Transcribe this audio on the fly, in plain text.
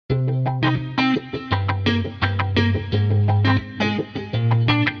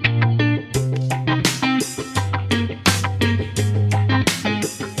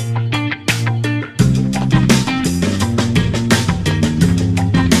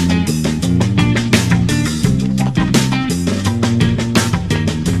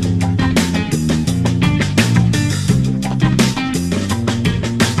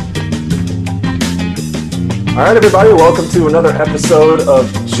All right, everybody, welcome to another episode of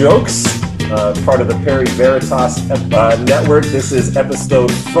Jokes, part of the Perry Veritas network. This is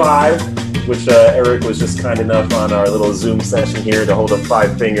episode 5, which Eric was just kind enough on our little Zoom session here to hold up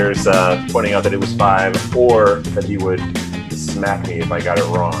 5 fingers, pointing out that it was 5, or that he would smack me if I got it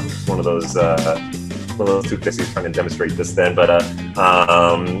wrong. One of those two things he's trying to demonstrate just then. But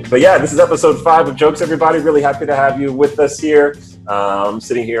yeah, this is episode 5 of Jokes, everybody. Really happy to have you with us here. I'm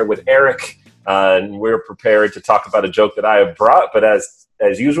sitting here with Eric. And we're prepared to talk about a joke that I have brought, but as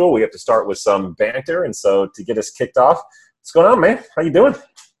usual, we have to start with some banter. And so to get us kicked off, what's going on, man? How you doing?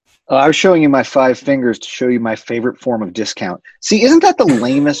 I was showing you my 5 fingers to show you my favorite form of discount. See, isn't that the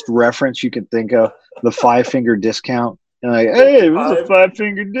lamest reference you could think of? The 5-finger discount. And like, hey, it was a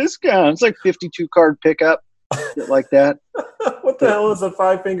 5-finger discount. It's like 52 card pickup, shit like that. What the hell is a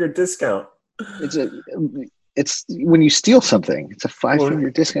 5-finger discount? It's when you steal something. It's a 5-finger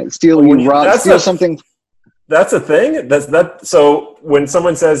discount. Steal something. That's a thing. So when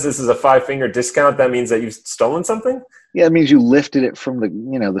someone says this is a 5-finger discount, that means that you've stolen something. Yeah, it means you lifted it from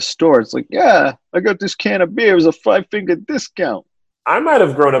the store. It's like, yeah, I got this can of beer. It was a 5-finger discount. I might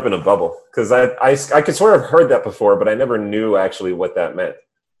have grown up in a bubble because I could swear I've heard that before, but I never knew actually what that meant.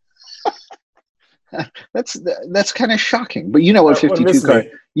 That's kind of shocking. But you know what 52 card.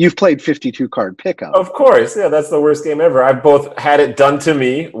 You've played 52 card pickup. Of course. Yeah, that's the worst game ever. I've both had it done to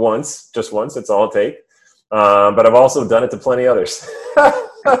me just once. It's all it takes. But I've also done it to plenty others.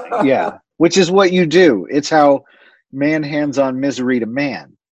 Yeah, which is what you do. It's how man hands on misery to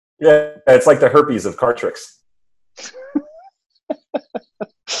man. Yeah, it's like the herpes of card tricks.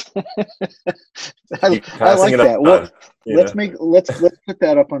 I like that. Let's put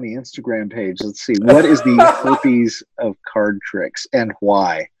that up on the Instagram page. Let's see, what is the herpes of card tricks and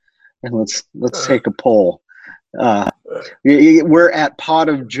why? And let's take a poll. We're at Pot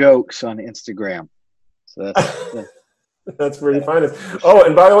of Jokes on Instagram. So that's pretty fine. Oh,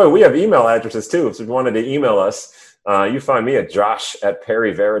 and by the way, we have email addresses too. So if you wanted to email us, you find me at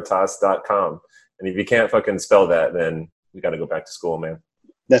josh@perryveritas.com. And if you can't fucking spell that, then we got to go back to school, man.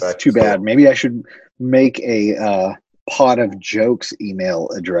 That's too bad. Maybe I should make a Pot of Jokes email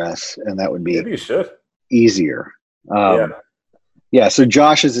address, and that would be maybe you should easier. Yeah. So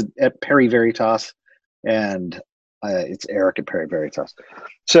Josh is at Perry Veritas, and it's Eric at Perry Veritas.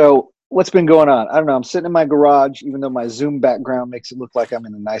 So what's been going on? I don't know. I'm sitting in my garage, even though my Zoom background makes it look like I'm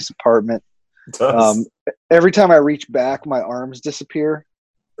in a nice apartment. It does. Every time I reach back, my arms disappear.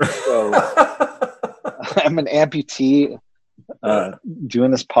 So I'm an amputee.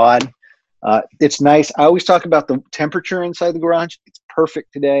 Doing this pod. It's nice. I always talk about the temperature inside the garage. It's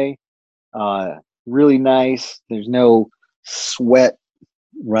perfect today. Really nice. There's no sweat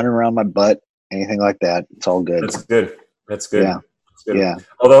running around my butt, anything like that. It's all good. That's good. Yeah. That's good. Yeah.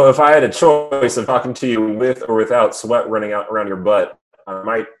 Although if I had a choice of talking to you with or without sweat running out around your butt, I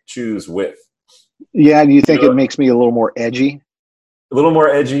might choose with. Yeah. Do you think it makes me a little more edgy? A little more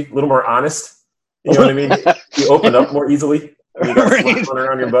edgy, a little more honest. You know what I mean? You open up more easily. You got sweat running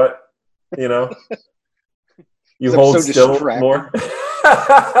around your butt. You know, you hold so still more.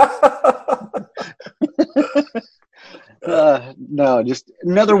 No, just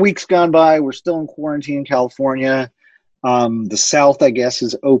another week's gone by. We're still in quarantine in California. The South, I guess,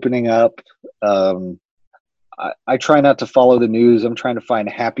 is opening up. I try not to follow the news. I'm trying to find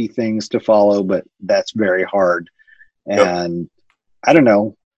happy things to follow, but that's very hard. And I don't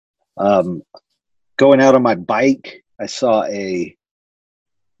know. Going out on my bike, I saw a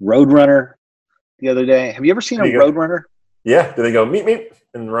Roadrunner the other day. Have you ever seen a Roadrunner? Yeah. Do they go meet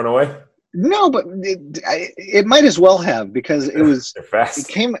and run away? No, but it might as well have, because it was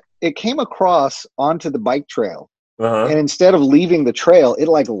fast. It came across onto the bike trail, and instead of leaving the trail, it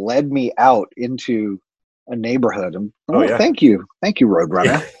like led me out into a neighborhood. Thank you,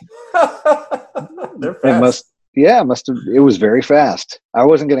 Roadrunner. They're fast. It was very fast. I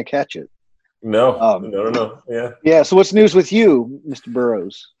wasn't going to catch it. No. Yeah. So what's news with you, Mr.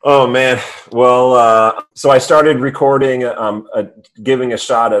 Burrows? Oh man. Well, so I started recording, giving a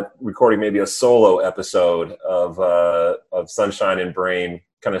shot at recording maybe a solo episode of Sunshine and Brain.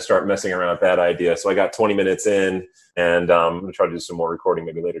 Kind of start messing around with that idea. So I got 20 minutes in, and I'm gonna try to do some more recording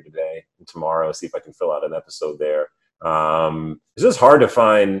maybe later today and tomorrow. See if I can fill out an episode there. It's just hard to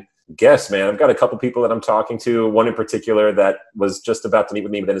find guests, man. I've got a couple people that I'm talking to, one in particular that was just about to meet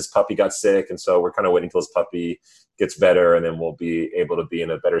with me, but then his puppy got sick, and so we're kind of waiting till his puppy gets better, and then we'll be able to be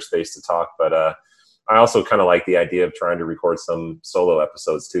in a better space to talk. But I also kind of like the idea of trying to record some solo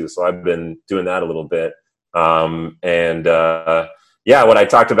episodes too, so I've been doing that a little bit. Yeah, what I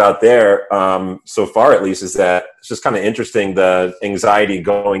talked about there so far, at least, is that it's just kind of interesting, the anxiety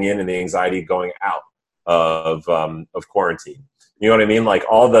going in and the anxiety going out of quarantine. You know what I mean? Like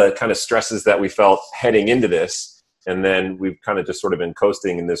all the kind of stresses that we felt heading into this, and then we've kind of just sort of been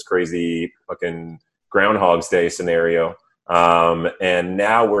coasting in this crazy fucking Groundhog's Day scenario. And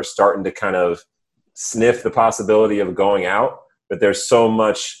now we're starting to kind of sniff the possibility of going out, but there's so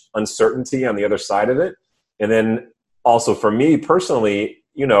much uncertainty on the other side of it. And then also for me personally,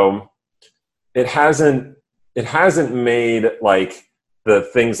 you know, it hasn't made like the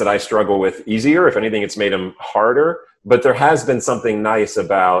things that I struggle with easier. If anything, it's made them harder. But there has been something nice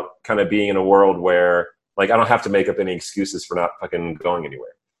about kind of being in a world where like I don't have to make up any excuses for not fucking going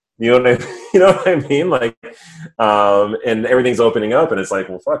anywhere. You know what I you know what I mean? Like, and everything's opening up, and it's like,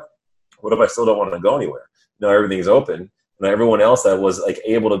 well, fuck. What if I still don't want to go anywhere? No, everything's open, and everyone else that was like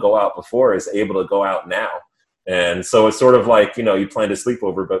able to go out before is able to go out now. And so it's sort of like, you know, you planned a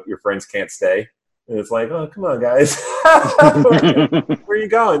sleepover, but your friends can't stay. And it's like, oh, come on, guys. Where are you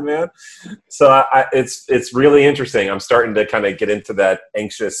going, man? So it's really interesting. I'm starting to kind of get into that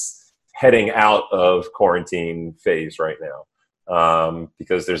anxious heading out of quarantine phase right now,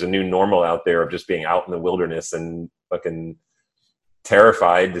 because there's a new normal out there of just being out in the wilderness and fucking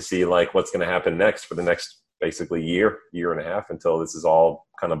terrified to see like what's going to happen next for the next basically year and a half until this is all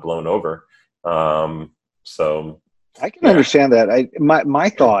kind of blown over. So I can understand that. My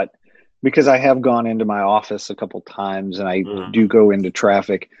thought, because I have gone into my office a couple times and I do go into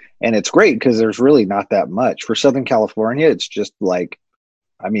traffic, and it's great because there's really not that much. For Southern California, it's just like,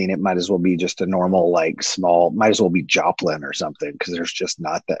 I mean, it might as well be just a normal, like small, might as well be Joplin or something, because there's just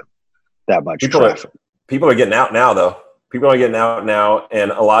not that much traffic. People are getting out now, though. People are getting out now,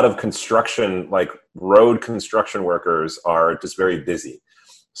 and a lot of construction, like road construction workers, are just very busy.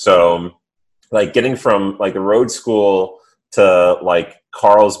 So like getting from like the road school to like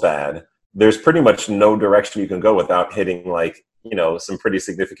Carlsbad, there's pretty much no direction you can go without hitting like, you know, some pretty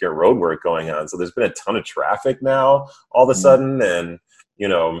significant road work going on. So there's been a ton of traffic now all of a sudden. And, you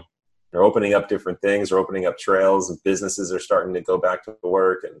know, they're opening up different things. They're opening up trails, and businesses are starting to go back to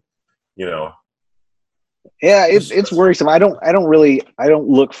work, and, you know. Yeah, it's worrisome. I don't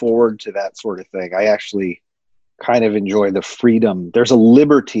look forward to that sort of thing. I actually kind of enjoy the freedom. There's a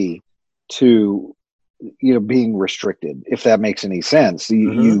liberty to, you know, being restricted, if that makes any sense.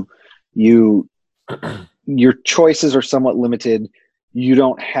 Your choices are somewhat limited. You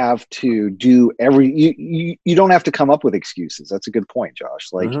don't have to do you don't have to come up with excuses. That's a good point, Josh.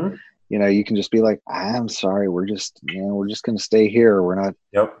 Like, you know, you can just be like, I'm sorry, we're just going to stay here. We're not,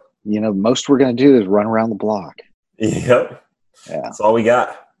 you know, most we're going to do is run around the block. Yep. Yeah. That's all we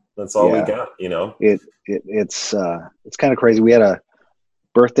got. That's all we got, you know. It's kind of crazy. We had a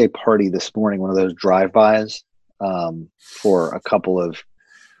birthday party this morning, one of those drive-bys, for a couple of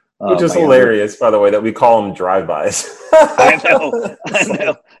which is hilarious, by the way, that we call them drive-bys. I know.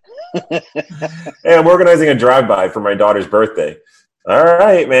 Hey, I'm organizing a drive-by for my daughter's birthday. All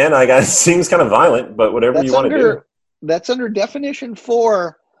right, man. I guess it seems kind of violent, but whatever you want to do. That's under definition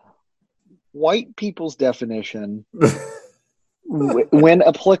 4, white people's definition. When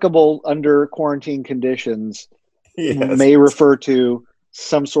applicable under quarantine conditions, may refer to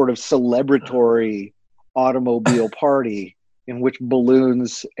some sort of celebratory automobile party in which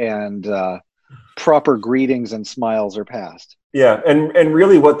balloons and proper greetings and smiles are passed. Yeah, and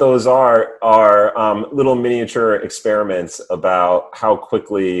really what those are little miniature experiments about how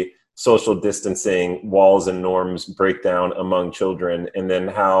quickly social distancing walls and norms break down among children, and then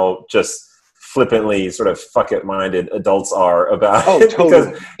how just flippantly sort of fuck it minded adults are about it.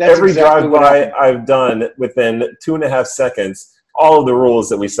 Totally. Because every drive-by I've done, within 2.5 seconds, all of the rules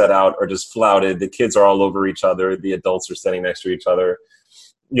that we set out are just flouted. The kids are all over each other. The adults are standing next to each other.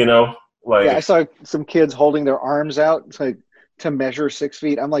 You know, like, I saw some kids holding their arms out to measure 6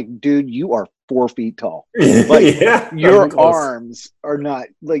 feet. I'm like, dude, you are 4 feet tall. Like, your arms are not,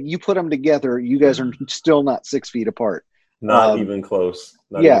 like, you put them together, you guys are still not 6 feet apart. Not even close.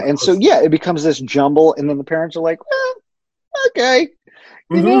 So it becomes this jumble, and then the parents are like, well, okay,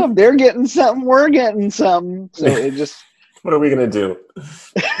 you know, they're getting something, we're getting something. So it just. What are we gonna do?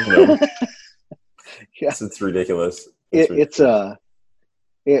 You know, it's ridiculous. It's an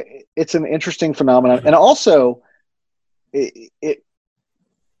interesting phenomenon, and also, it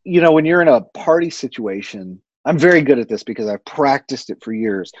you know, when you're in a party situation, I'm very good at this because I've practiced it for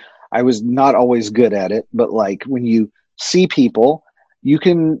years. I was not always good at it, but like when you see people, you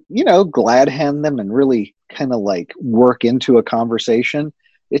can, you know, glad hand them and really kind of like work into a conversation.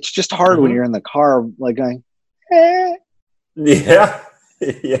 It's just hard when you're in the car, like going, eh. Yeah.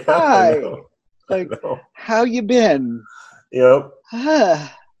 Hi. Like, how you been? Yep.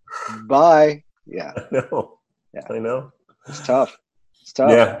 Bye. Yeah. I know. It's tough.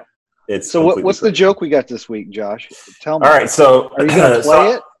 Yeah. It's So completely what's the crazy. joke we got this week, Josh? Tell me. All right, so Are you going to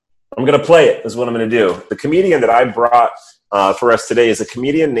play it? I'm going to play it. Is what I'm going to do. The comedian that I brought for us today is a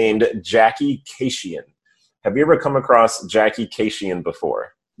comedian named Jackie Kashian. Have you ever come across Jackie Kashian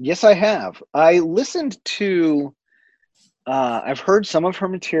before? Yes, I have. I listened to. I've heard some of her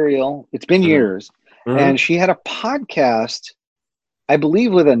material. It's been years, and she had a podcast, I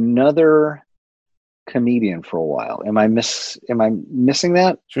believe, with another comedian for a while. Am I missing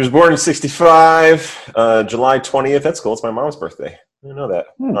that? She was born in 1965, July 20th. That's cool. It's my mom's birthday. I didn't know that.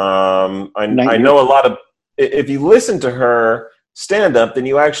 I know a lot of, if you listen to her stand up, then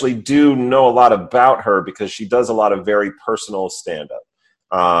you actually do know a lot about her because she does a lot of very personal stand up.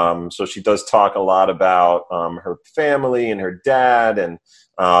 So she does talk a lot about her family and her dad, and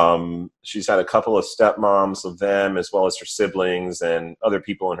she's had a couple of stepmoms of them, as well as her siblings and other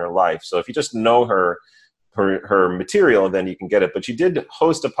people in her life. So if you just know her material, then you can get it. But she did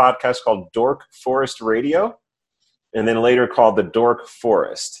host a podcast called Dork Forest Radio, and then later called The Dork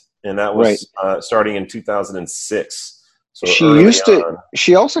Forest, and that was starting in 2006. So she used to.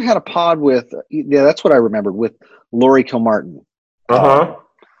 She also had a pod with. Yeah, that's what I remembered, with Lori Kilmartin.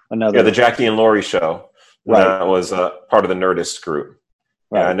 Another, the Jackie and Laurie show. Right. That was part of the Nerdist group.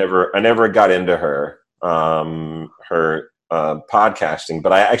 Right. Yeah, I never got into her podcasting,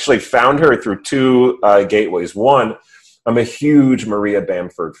 but I actually found her through two gateways. One, I'm a huge Maria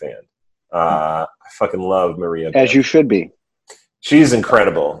Bamford fan. I fucking love Maria Bamford. As you should be. She's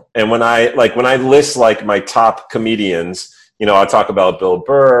incredible. And when I list like my top comedians, I talk about Bill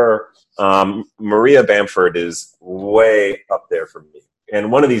Burr. Maria Bamford is way up there for me. And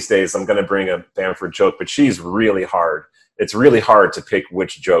one of these days I'm going to bring a Bamford joke, but she's really hard. It's really hard to pick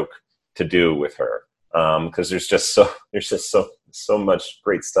which joke to do with her. Because there's just so much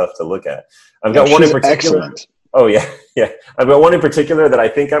great stuff to look at. I've got one in particular. Excellent. Oh yeah. I've got one in particular that I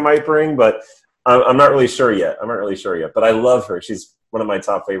think I might bring, but I'm not really sure yet. But I love her. She's one of my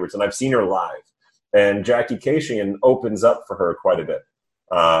top favorites, and I've seen her live. And Jackie Kashian opens up for her quite a bit.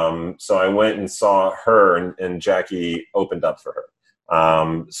 So I went and saw her, and Jackie opened up for her.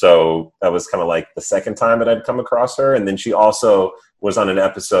 So that was kind of like the second time that I'd come across her. And then she also was on an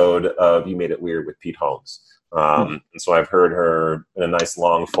episode of You Made It Weird with Pete Holmes. And so I've heard her in a nice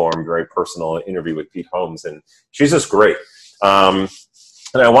long form, very personal interview with Pete Holmes, and she's just great.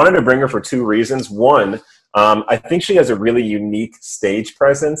 And I wanted to bring her for two reasons. One, I think she has a really unique stage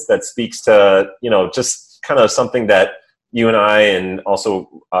presence that speaks to, just kind of something that you and I and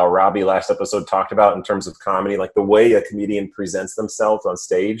also Robbie last episode talked about in terms of comedy, like the way a comedian presents themselves on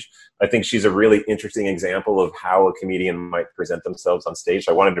stage. I think she's a really interesting example of how a comedian might present themselves on stage.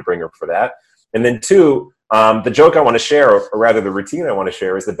 So I wanted to bring her for that. And then two, the joke I want to share, or rather the routine I want to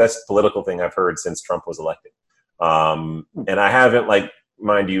share, is the best political thing I've heard since Trump was elected. And I haven't,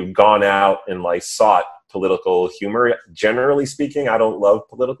 mind you, gone out and sought political humor. Generally speaking, I don't love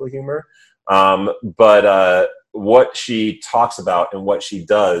political humor. But what she talks about and what she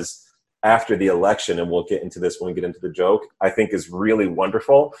does after the election, and we'll get into this when we get into the joke, I think is really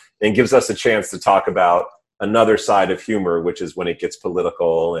wonderful and gives us a chance to talk about another side of humor, which is when it gets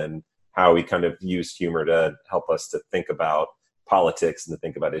political and how we kind of use humor to help us to think about politics and to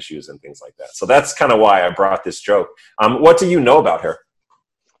think about issues and things like that. So that's kind of why I brought this joke. What do you know about her?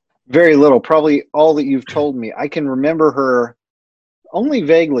 Very little, probably all that you've told me. I can remember her only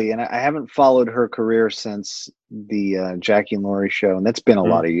vaguely, and I haven't followed her career since the Jackie and Laurie show, and that's been a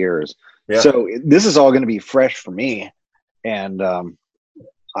lot of years. Yeah. So this is all going to be fresh for me, and I'm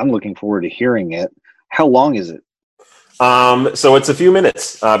looking forward to hearing it. How long is it? So it's a few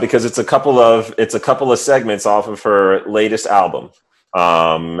minutes because it's a couple of segments off of her latest album.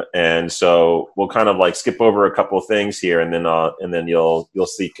 And so we'll kind of skip over a couple of things here, and then you'll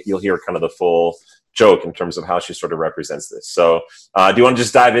hear kind of the full joke in terms of how she sort of represents this. So do you want to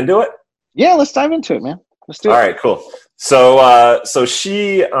just dive into it? Yeah, let's dive into it, man. Let's do it. All right, cool. So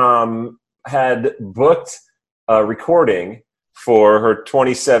she had booked a recording for her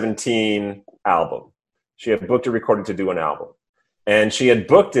 2017 album. She had booked a recording to do an album, and she had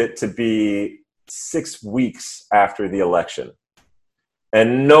booked it to be 6 weeks after the election.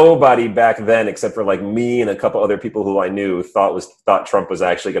 And nobody back then, except for me and a couple other people who I knew, thought Trump was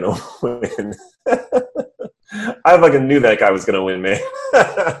actually going to win. I knew that guy was going to win, man.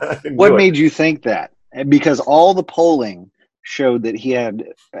 What made you think that? Because all the polling showed that he had.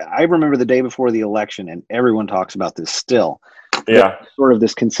 I remember the day before the election, and everyone talks about this still. Yeah, sort of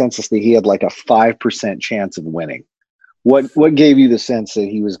this consensus that he had a 5% chance of winning. What gave you the sense that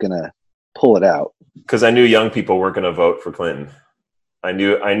he was going to pull it out? Because I knew young people weren't going to vote for Clinton. I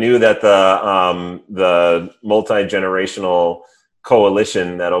knew that the multi-generational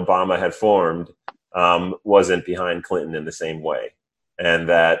coalition that Obama had formed wasn't behind Clinton in the same way. And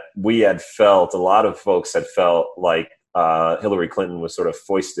that a lot of folks had felt like Hillary Clinton was sort of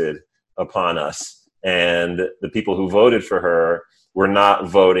foisted upon us. And the people who voted for her were not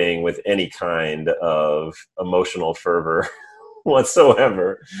voting with any kind of emotional fervor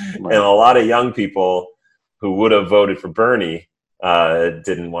whatsoever. Right. And a lot of young people who would have voted for Bernie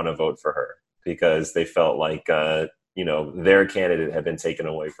didn't want to vote for her because they felt like, their candidate had been taken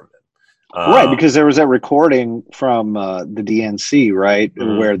away from them. Right, because there was that recording from the DNC, right,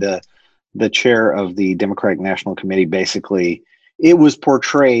 Mhm. where the chair of the Democratic National Committee basically, it was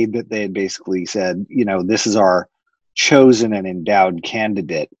portrayed that they had basically said, this is our chosen and endowed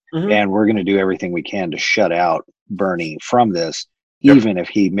candidate, Mhm. and we're going to do everything we can to shut out Bernie from this, Yep. even if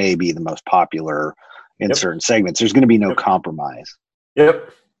he may be the most popular in Yep. certain segments. There's going to be no Yep. compromise.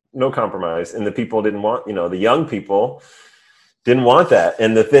 Yep, no compromise. And the people didn't want, the young people didn't want that.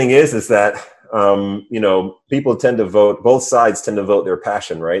 And the thing is that, people tend to vote, both sides tend to vote their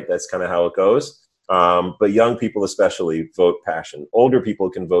passion, right? That's kind of how it goes. But young people especially vote passion. Older people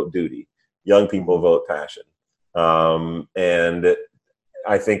can vote duty. Young people vote passion. And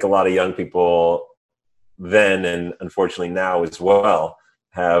I think a lot of young people then, and unfortunately now as well,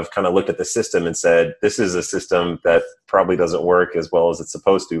 have kind of looked at the system and said, this is a system that probably doesn't work as well as it's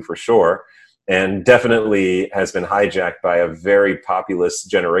supposed to, for sure. And definitely has been hijacked by a very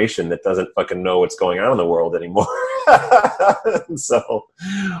populist generation that doesn't fucking know what's going on in the world anymore. So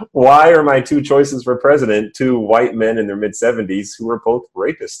why are my two choices for president two white men in their mid-70s who are both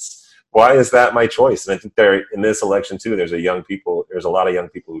rapists? Why is that my choice? And I think in this election too, there's a lot of young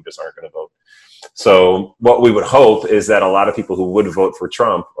people who just aren't going to vote. So what we would hope is that a lot of people who would vote for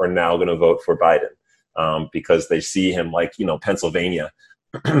Trump are now going to vote for Biden, because they see him like, Pennsylvania,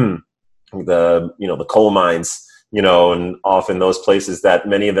 the coal mines, and often those places that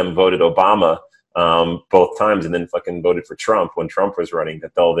many of them voted Obama both times and then fucking voted for Trump when Trump was running,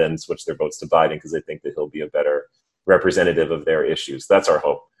 that they'll then switch their votes to Biden because they think that he'll be a better representative of their issues. That's our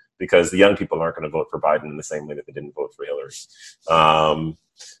hope, because the young people aren't going to vote for Biden in the same way that they didn't vote for Hillary.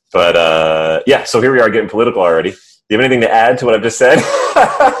 So here we are getting political already. Do you have anything to add to what I've just said?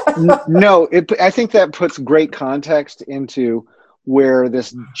 No, I think that puts great context into where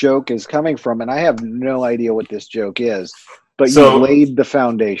this joke is coming from, and I have no idea what this joke is, but you laid the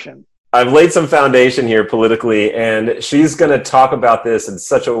foundation. I've laid some foundation here politically, and she's going to talk about this in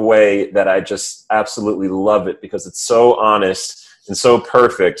such a way that I just absolutely love it because it's so honest and so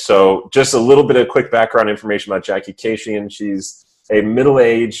perfect. So just a little bit of quick background information about Jackie Kashian. She's a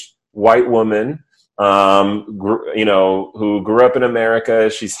middle-aged white woman, who grew up in America.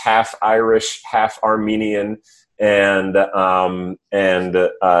 She's half Irish, half Armenian, and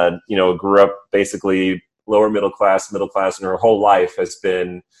grew up basically lower middle class, and her whole life has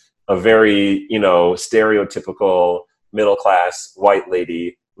been a very, stereotypical middle class white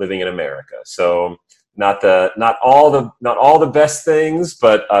lady living in America. So not all the best things,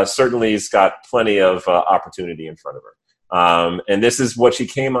 but certainly has got plenty of opportunity in front of her. And this is what she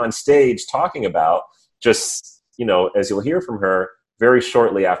came on stage talking about, just, as you'll hear from her very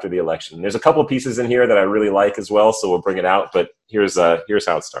shortly after the election. There's a couple of pieces in here that I really like as well, so we'll bring it out, but here's how it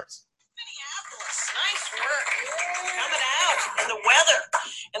starts. Minneapolis, nice work. Coming out in the weather,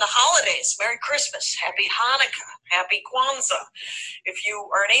 in the holidays. Merry Christmas, Happy Hanukkah, Happy Kwanzaa. If you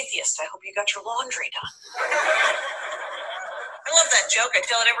are an atheist, I hope you got your laundry done. I love that joke. I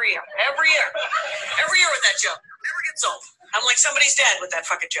tell it every year. Every year with that joke. Never gets old. I'm like somebody's dad with that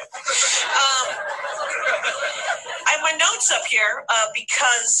fucking joke. I have my notes up here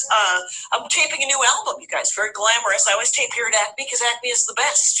because I'm taping a new album, you guys. Very glamorous. I always tape here at Acme because Acme is the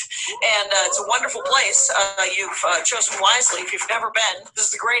best. And it's a wonderful place. You've chosen wisely. If you've never been, this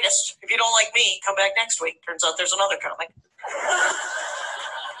is the greatest. If you don't like me, come back next week. Turns out there's another comic.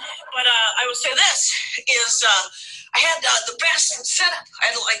 But I will say this is... I had the best setup. I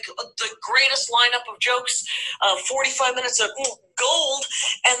had the greatest lineup of jokes, 45 minutes of gold,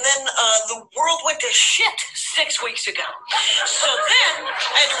 and then the world went to shit 6 weeks ago. So then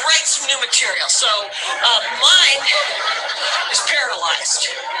I had to write some new material. So mine is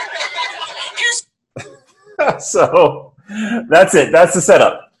paralyzed. So that's it. That's the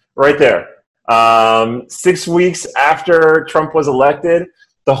setup right there. 6 weeks after Trump was elected,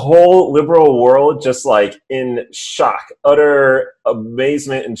 the whole liberal world just like in shock, utter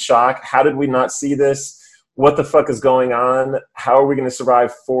amazement and shock. How did we not see this? What the fuck is going on? How are we going to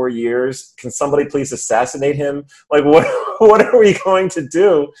survive 4 years? Can somebody please assassinate him? Like, what are we going to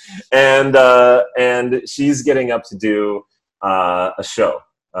do? And she's getting up to do a show.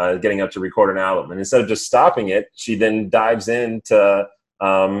 getting up to record an album. And instead of just stopping it, she then dives into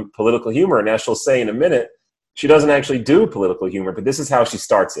political humor. And as she'll say in a minute, she doesn't actually do political humor, but this is how she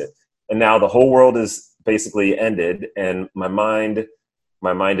starts it. And now the whole world is basically ended, and my mind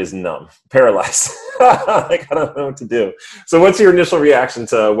is numb, paralyzed. Like, I don't know what to do. So what's your initial reaction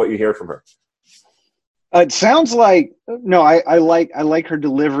to what you hear from her? It sounds like, no, I like her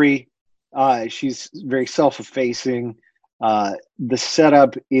delivery. She's very self-effacing. The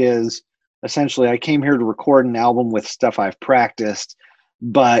setup is essentially, I came here to record an album with stuff I've practiced,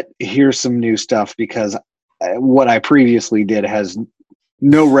 but here's some new stuff because what I previously did has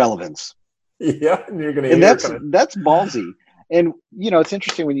no relevance. Yeah, and you're gonna. And that's ballsy. And it's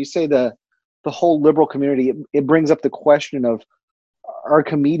interesting when you say the whole liberal community. It brings up the question of, are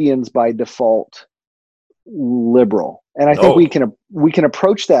comedians by default liberal? And I think we can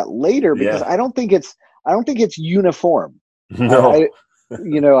approach that later, because I don't think it's uniform. No.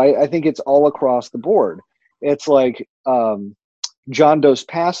 I think it's all across the board. It's like John Dos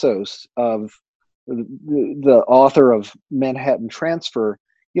Passos, of the author of Manhattan Transfer.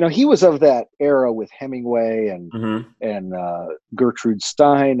 He was of that era with Hemingway and Gertrude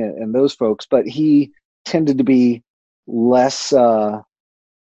Stein and those folks, but he tended to be less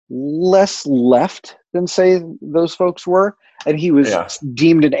left than, say, those folks were, and he was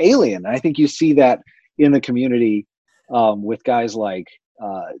deemed an alien. I think you see that in the community with guys like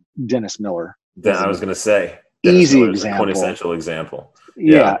Dennis Miller. I was going to say, easy example, quintessential example.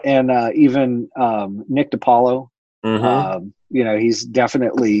 Yeah, and even Nick DiPaolo. He's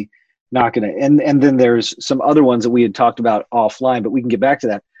definitely not going to. And then there's some other ones that we had talked about offline, but we can get back to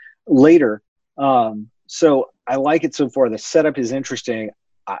that later. So I like it so far. The setup is interesting.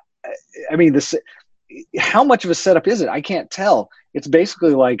 I mean, how much of a setup is it? I can't tell. It's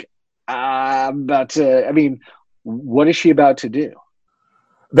basically like, what is she about to do?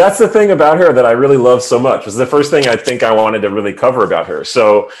 That's the thing about her that I really love so much. It's the first thing I think I wanted to really cover about her.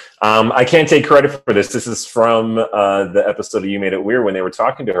 So I can't take credit for this. This is from the episode of You Made It Weird, when they were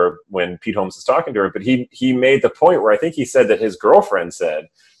talking to her, when Pete Holmes was talking to her. But he made the point where I think he said that his girlfriend said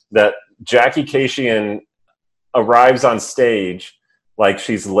that Jackie Kashian arrives on stage like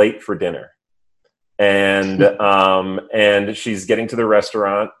she's late for dinner. And and she's getting to the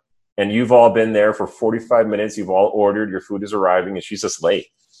restaurant, and you've all been there for 45 minutes. You've all ordered, your food is arriving, and she's just late.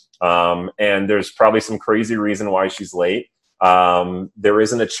 And there's probably some crazy reason why she's late. There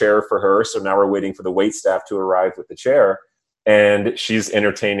isn't a chair for her, so now we're waiting for the wait staff to arrive with the chair, and she's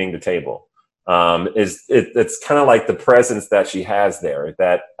entertaining the table. It's kind of like the presence that she has there,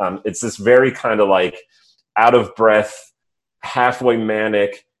 that it's this very kind of like out of breath, halfway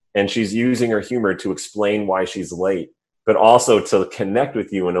manic, and she's using her humor to explain why she's late, but also to connect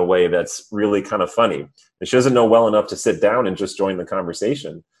with you in a way that's really kind of funny. And she doesn't know well enough to sit down and just join the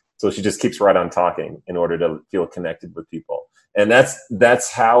conversation. So she just keeps right on talking in order to feel connected with people. And that's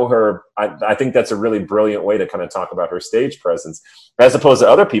how I think that's a really brilliant way to kind of talk about her stage presence, as opposed to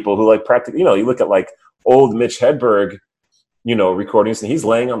other people who like practically, you look at like old Mitch Hedberg, recordings, and he's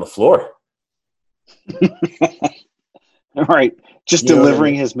laying on the floor. All right. Just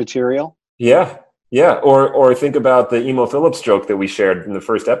delivering his material. Yeah. Yeah. Or think about the Emo Phillips joke that we shared in the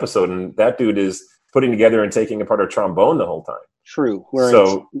first episode. And that dude is putting together and taking apart a trombone the whole time. True. Where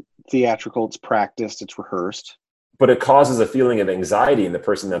it's theatrical, it's practiced, it's rehearsed. But it causes a feeling of anxiety in the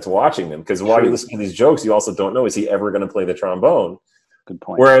person that's watching them. Because while you listen to these jokes, you also don't know, is he ever going to play the trombone? Good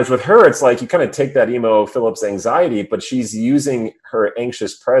point. Whereas with her, it's like you kind of take that Emo Phillips anxiety, but she's using her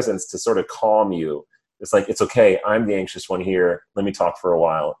anxious presence to sort of calm you. It's like, it's okay. I'm the anxious one here. Let me talk for a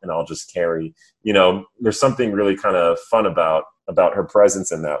while and I'll just carry, there's something really kind of fun about her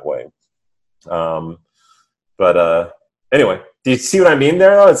presence in that way. But anyway, do you see what I mean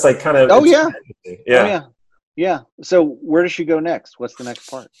there though? It's like kind of, yeah. Yeah. So where does she go next? What's the next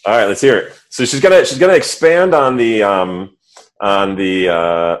part? All right, let's hear it. So she's going to expand on the kind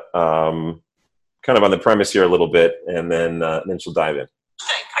of on the premise here a little bit, and then she'll dive in.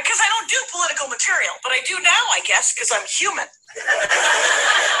 Because I don't do political material, but I do now, I guess, because I'm human.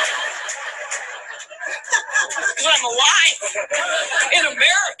 Because I'm alive in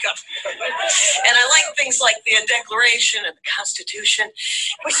America. And I like things like the Declaration and the Constitution,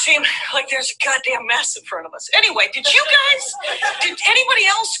 which seem like there's a goddamn mess in front of us. Anyway, did anybody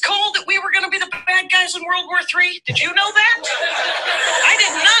else call that we were going to be the bad guys in World War III? Did you know that? I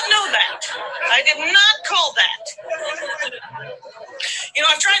did not know that. I did not call that.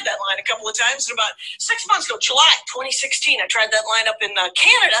 I've tried that line a couple of times. And about 6 months ago, July 2016, I tried that line up in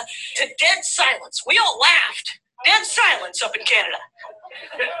Canada to dead silence. We all laughed. Dead silence up in Canada.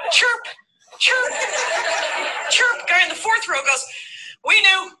 Chirp, chirp, chirp. Guy in the fourth row goes, We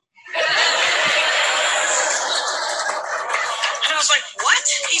knew. And I was like, what?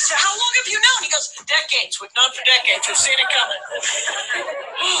 He said, how long have you known? He goes, decades. We've known for decades. We've seen it coming.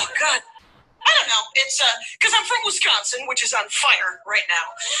 Oh, God. I don't know. It's because I'm from Wisconsin, which is on fire right now.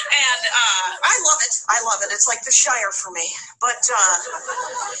 And I love it. I love it. It's like the Shire for me. But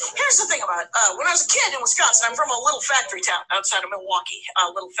here's the thing about it. When I was a kid in Wisconsin, I'm from a little factory town outside of Milwaukee, a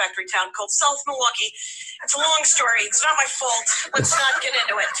little factory town called South Milwaukee. It's a long story. It's not my fault. Let's not get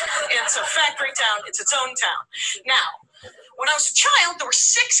into it. It's a factory town. It's its own town. Now, when I was a child, there were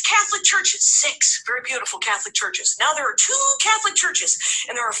 6 Catholic churches, 6 very beautiful Catholic churches. Now there are 2 Catholic churches,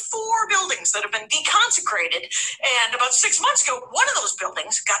 and there are 4 buildings that have been deconsecrated. And about 6 months ago, one of those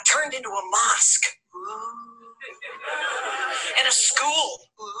buildings got turned into a mosque. Ooh. And a school.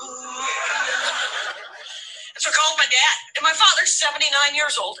 Ooh. So I called my dad, and my father's 79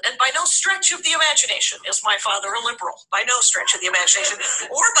 years old, and by no stretch of the imagination is my father a liberal. By no stretch of the imagination.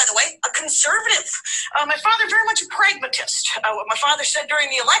 Or, by the way, a conservative. My father very much a pragmatist. What my father said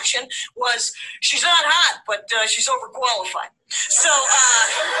during the election was, she's not hot, but she's overqualified. So,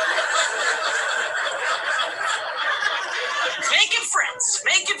 making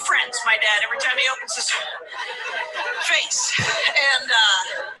friends, my dad, every time he opens his face. And,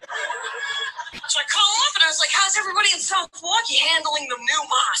 so I call him up and I was like, how's everybody in South Milwaukee handling the new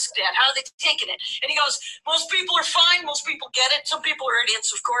mosque, Dad? How are they taking it? And he goes, most people are fine. Most people get it. Some people are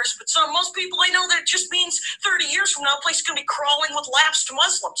idiots, of course. But most people, I know that it just means 30 years from now, the place is going to be crawling with lapsed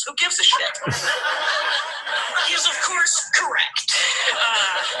Muslims. Who gives a shit? He is, of course, correct.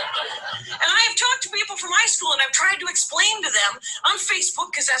 And I have talked to people from high school and I've tried to explain to them on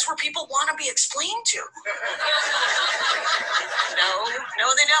Facebook, because that's where people want to be explained to.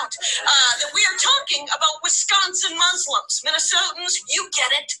 No, they don't. That we are talking about Wisconsin Muslims. Minnesotans, you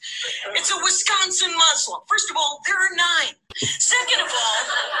get it. It's a Wisconsin Muslim. First of all, there are 9. Second of all,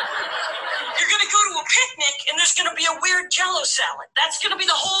 you're going to go to a picnic and there's going to be a weird Jell-O salad. That's going to be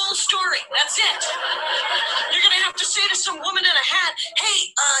the whole story. That's it. You're going to have to say to some woman in a hat,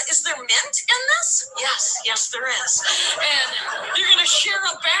 hey, is there mint in this? Yes, there is. And you're going to share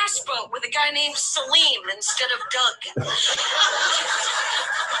a bass boat with a guy named Salim instead of Doug.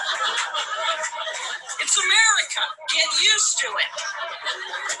 It's America. Get used to it.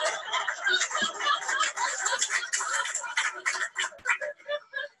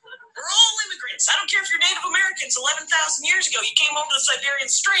 We're all immigrants. I don't care if you're Native Americans 11,000 years ago. You came over the Siberian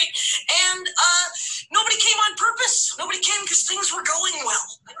Strait, and nobody came on purpose. Nobody came because things were going well.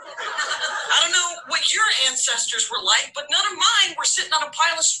 I don't know what your ancestors were like, but none of mine were sitting on a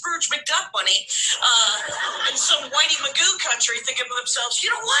pile of Scrooge McDuck money in some whitey Magoo country thinking to themselves, you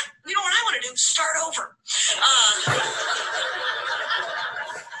know what I want to do? Start over.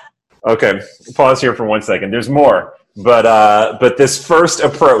 Okay, pause here for 1 second. There's more. But this first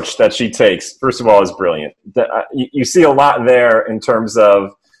approach that she takes, first of all, is brilliant. You see a lot there in terms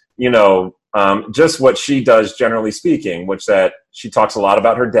of, just what she does, generally speaking, which that she talks a lot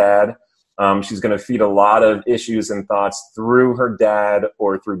about her dad. She's going to feed a lot of issues and thoughts through her dad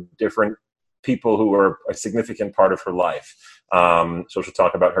or through different people who are a significant part of her life. So she'll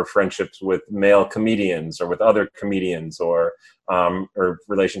talk about her friendships with male comedians or with other comedians, or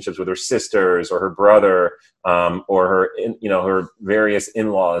relationships with her sisters or her brother, or her various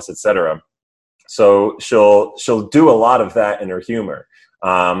in-laws, etc. So she'll do a lot of that in her humor.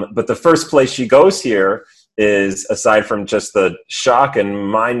 But the first place she goes here is, aside from just the shock and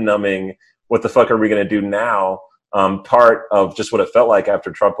mind-numbing, what the fuck are we going to do now? Part of just what it felt like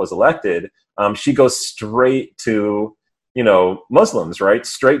after Trump was elected. She goes straight to, Muslims, right?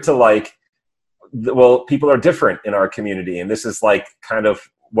 Straight to people are different in our community. And this is kind of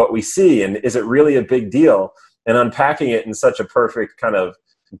what we see. And is it really a big deal? And unpacking it in such a perfect kind of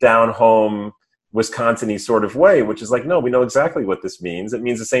down-home, Wisconsin-y sort of way, which is no, we know exactly what this means. It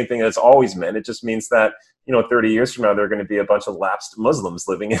means the same thing that it's always meant. It just means that, 30 years from now, there are going to be a bunch of lapsed Muslims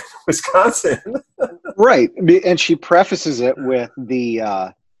living in Wisconsin. Right. And she prefaces it with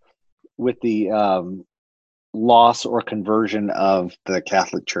the loss or conversion of the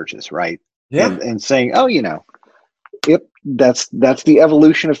Catholic churches, right? Yeah. And saying, that's the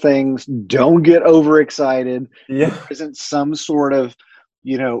evolution of things. Don't get overexcited. Yeah. There isn't some sort of,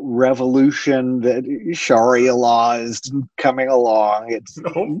 revolution that Sharia law is coming along. It's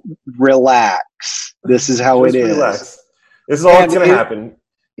relax. This is how it is. Relax. This is all that's going to happen.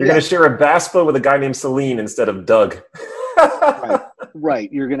 You're going to share a bass boat with a guy named Celine instead of Doug.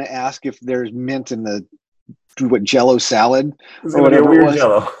 Right. You're going to ask if there's mint in the Jell-O salad. It's going to be a weird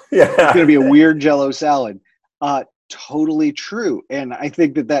Jell-O. Yeah. It's going to be a weird Jell-O salad. Totally true. And I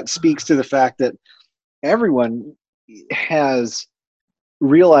think that speaks to the fact that everyone has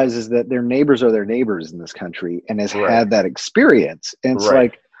realizes that their neighbors are their neighbors in this country and has Right. had that experience. And it's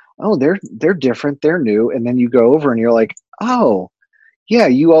Right. like, oh, they're different, they're new. And then you go over and you're like, oh, yeah,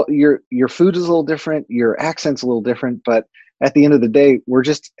 your food is a little different, your accent's a little different, but at the end of the day, we're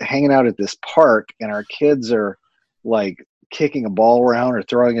just hanging out at this park and our kids are like kicking a ball around or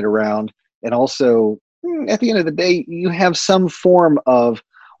throwing it around. And also, at the end of the day, you have some form of,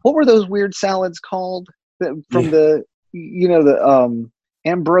 what were those weird salads called from the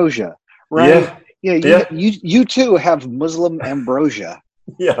ambrosia, right? Yeah. Yeah, you too have Muslim ambrosia.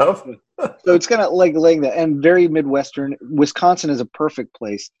 Yeah. So it's kind of like laying that, and very Midwestern. Wisconsin is a perfect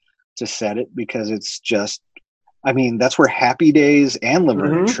place to set it because it's just, I mean, that's where Happy Days and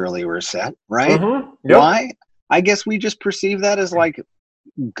Laverne and Shirley were set, right? Yep. Why? I guess we just perceive that as like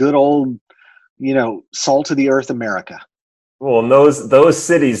good old, salt of the earth America. Well, and those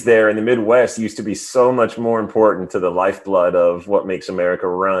cities there in the Midwest used to be so much more important to the lifeblood of what makes America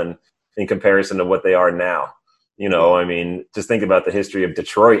run in comparison to what they are now. I mean, just think about the history of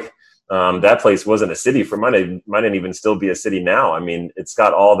Detroit. That place wasn't a city might even still be a city now. I mean, it's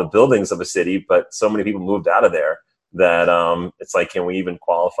got all the buildings of a city, but so many people moved out of there that it's like, can we even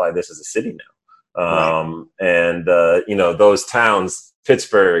qualify this as a city now? Right. And those towns,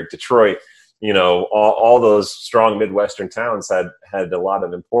 Pittsburgh, Detroit, all those strong Midwestern towns had a lot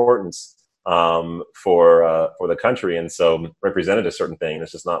of importance for the country, and so represented a certain thing.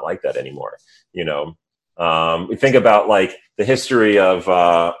 It's just not like that anymore. We think about like the history of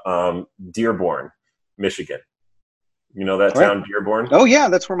Dearborn, Michigan. You know that town, Dearborn? Oh yeah,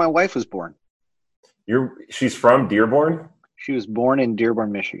 that's where my wife was born. She's from Dearborn? She was born in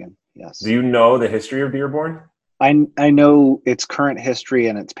Dearborn, Michigan. Yes. Do you know the history of Dearborn? I know its current history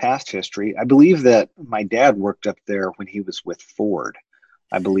and its past history. I believe that my dad worked up there when he was with Ford.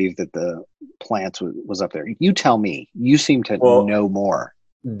 I believe that the plant was up there. You tell me. You seem to know more.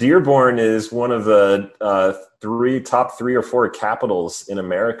 Dearborn is one of the top 3 or 4 capitals in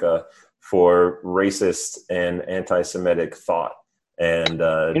America for racist and anti-Semitic thought and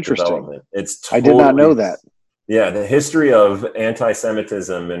development. I did not know that. Yeah, the history of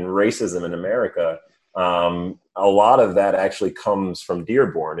anti-Semitism and racism in America, a lot of that actually comes from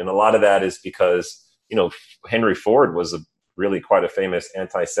Dearborn, and a lot of that is because Henry Ford was really quite a famous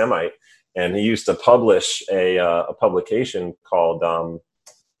anti-Semite, and he used to publish a publication called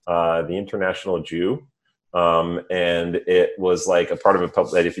The International Jew, and it was like a part of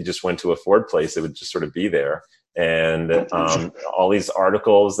that if you just went to a Ford place, it would just sort of be there. And all these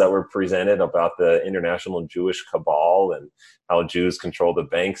articles that were presented about the international Jewish cabal and how Jews control the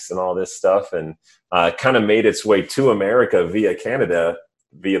banks and all this stuff, and kind of made its way to America via Canada,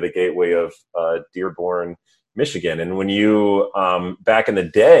 via the gateway of Dearborn, Michigan. And when you, back in the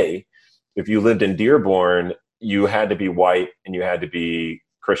day, if you lived in Dearborn, you had to be white and you had to be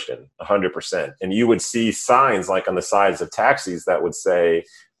Christian, 100%. And you would see signs like on the sides of taxis that would say,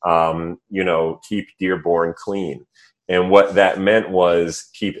 keep Dearborn clean. And what that meant was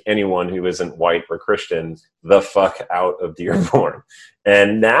keep anyone who isn't white or Christian the fuck out of Dearborn.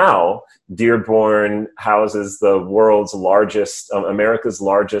 And now Dearborn houses the world's largest, America's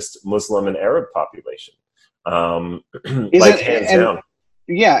largest Muslim and Arab population. Hands down.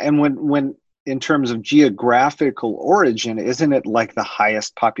 Yeah. And when in terms of geographical origin, isn't it like the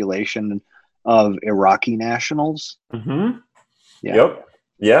highest population of Iraqi nationals? Mm-hmm. Yeah. Yep.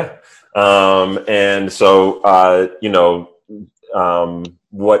 Yeah. And so,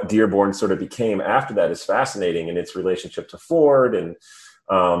 what Dearborn sort of became after that is fascinating in its relationship to Ford and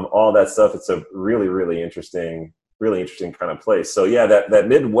all that stuff. It's a really, really interesting kind of place. So yeah, that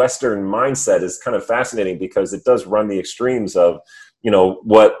Midwestern mindset is kind of fascinating because it does run the extremes of,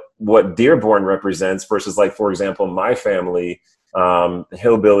 what Dearborn represents versus, like, for example, my family,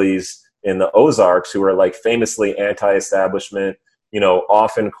 hillbillies in the Ozarks who are like famously anti-establishment,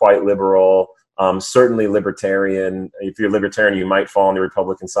 often quite liberal, certainly libertarian. If you're libertarian, you might fall on the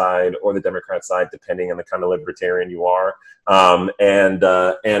Republican side or the Democrat side, depending on the kind of libertarian you are. And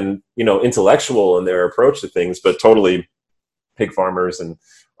intellectual in their approach to things, but totally pig farmers and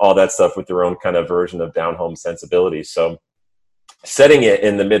all that stuff with their own kind of version of down-home sensibility. So setting it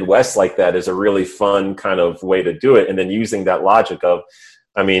in the Midwest like that is a really fun kind of way to do it. And then using that logic of,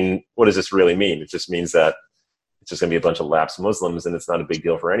 I mean, what does this really mean? It just means that it's just going to be a bunch of lapsed Muslims and it's not a big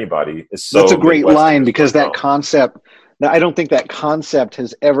deal for anybody. That's a great line, because that concept, I don't think that concept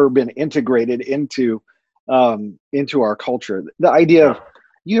has ever been integrated into our culture. The idea of,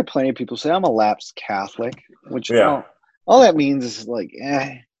 you hear plenty of people say, I'm a lapsed Catholic, which all that means is like,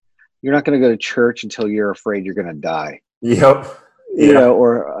 you're not going to go to church until you're afraid you're going to die. Yep.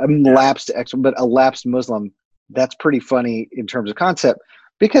 Or I'm lapsed, but a lapsed Muslim that's pretty funny in terms of concept,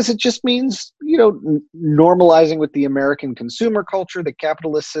 because it just means, normalizing with the American consumer culture, the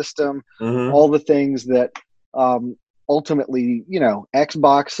capitalist system, all the things that ultimately,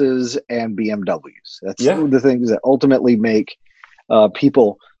 Xboxes and BMWs. That's the things that ultimately make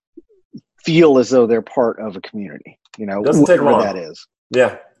people feel as though they're part of a community, doesn't take long. That is.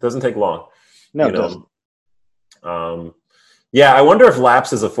 Yeah, doesn't take long. No, it doesn't. Yeah, I wonder if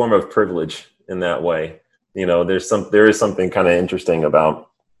lapse is a form of privilege in that way. There is something kind of interesting about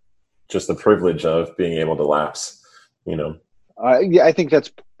just the privilege of being able to lapse. Yeah, I think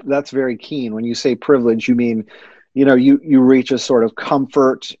that's very keen. When you say privilege, you mean, you reach a sort of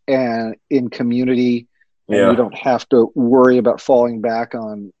comfort and in community, and you don't have to worry about falling back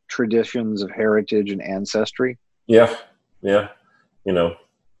on traditions of heritage and ancestry. Yeah,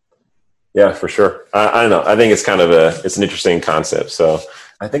 for sure. I don't know. I think it's kind of it's an interesting concept. So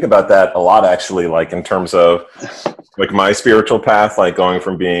I think about that a lot, actually, like in terms of like my spiritual path, like going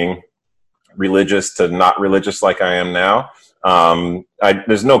from being religious to not religious like I am now.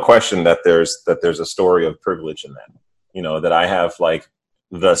 There's no question that there's a story of privilege in that, that I have like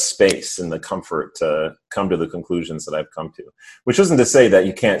the space and the comfort to come to the conclusions that I've come to, which isn't to say that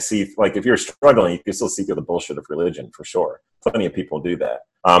you can't see, like if you're struggling, you can still see through the bullshit of religion for sure. Plenty of people do that.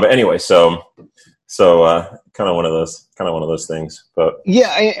 But anyway, so kind of one of those things, but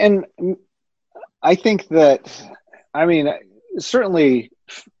yeah. And I think that, certainly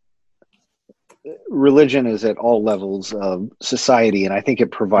religion is at all levels of society, and I think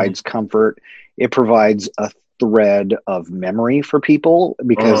it provides comfort. It provides a thread of memory for people,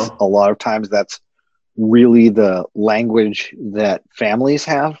 because a lot of times that's really the language that families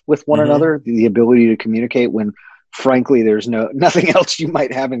have with one another, the ability to communicate when frankly there's nothing else you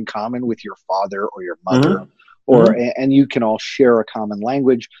might have in common with your father or your mother, and you can all share a common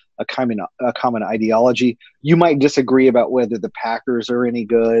language, a common ideology. You might disagree about whether the Packers are any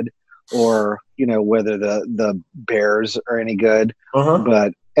good, or whether the Bears are any good,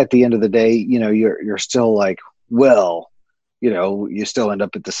 but at the end of the day, you're still like, well, you still end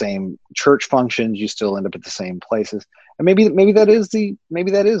up at the same church functions, you still end up at the same places, and maybe that is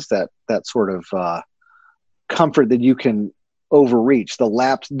that sort of comfort that you can overreach.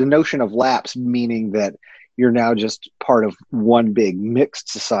 The notion of lapse, meaning that you're now just part of one big mixed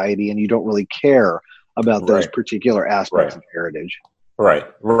society, and you don't really care about those particular aspects of heritage. Right.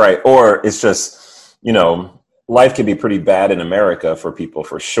 Or it's just, life can be pretty bad in America for people,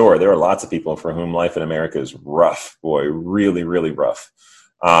 for sure. There are lots of people for whom life in America is rough, boy, really, really rough.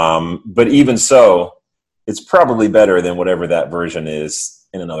 But even so, it's probably better than whatever that version is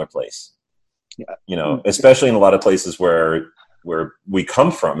in another place. Yeah. Especially in a lot of places where we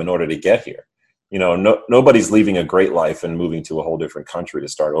come from in order to get here. Nobody's leaving a great life and moving to a whole different country to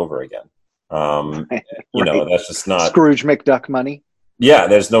start over again. That's just not Scrooge McDuck money. Yeah,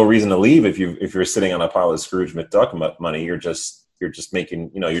 there's no reason to leave if you're sitting on a pile of Scrooge McDuck money. You're just making,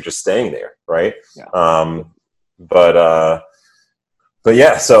 you're just staying there, right? Yeah. But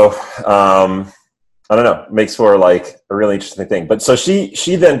yeah, so I don't know, makes for like a really interesting thing. But so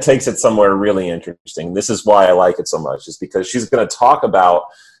she then takes it somewhere really interesting. This is why I like it so much, is because she's going to talk about,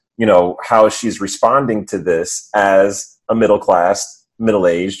 how she's responding to this as a middle-class,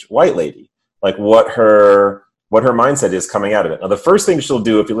 middle-aged white lady, like what her mindset is coming out of it. Now, the first thing she'll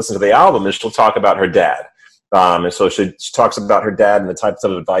do, if you listen to the album, is she'll talk about her dad. And so she talks about her dad and the types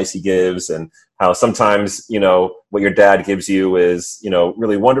of advice he gives, and how sometimes, what your dad gives you is,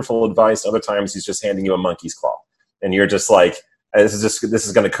 really wonderful advice. Other times he's just handing you a monkey's claw. And you're just like, this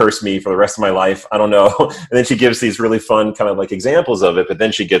is going to curse me for the rest of my life. I don't know. And then she gives these really fun kind of like examples of it, but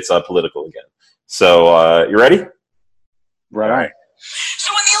then she gets political again. So you ready? Right.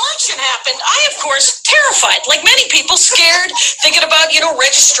 So when the election happened, I, of course, terrified, like many people, scared, thinking about,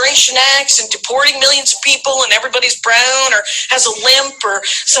 registration acts and deporting millions of people, and everybody's brown or has a limp or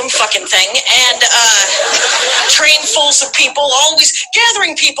some fucking thing, and trainfuls of people, always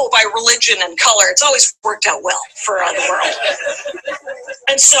gathering people by religion and color. It's always worked out well for the world.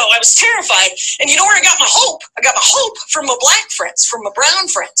 And so I was terrified. And you know where I got my hope? I got my hope from my black friends, from my brown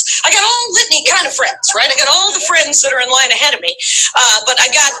friends. I got all litany kind of friends, right? I got all the friends that are in line ahead of me. But I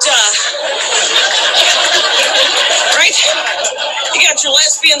got, right? You got your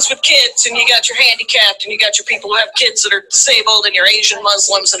lesbians with kids, and you got your handicapped, and you got your people who have kids that are disabled, and your Asian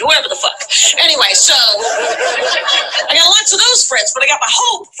Muslims, and whoever the fuck. Anyway, so I got lots of those friends, but I got my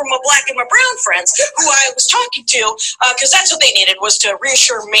hope from my black and my brown friends who I was talking to, because that's what they needed, was to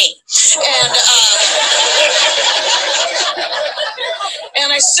reassure me.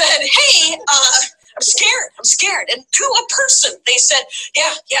 And I said, hey, I'm scared. And to a person, they said,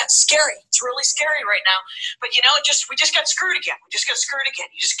 yeah, it's scary. It's It's really scary right now. But we just got screwed again. You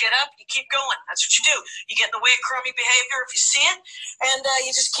just get up, you keep going. That's what you do. You get in the way of crummy behavior if you see it, and you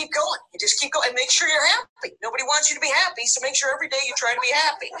just keep going. And make sure you're happy. Nobody wants you to be happy, so make sure every day you try to be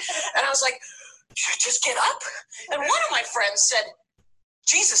happy. And I was like, just get up. And one of my friends said,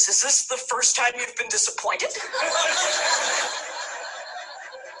 Jesus, is this the first time you've been disappointed?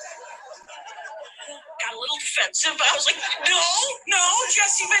 Got a little defensive. I was like, no,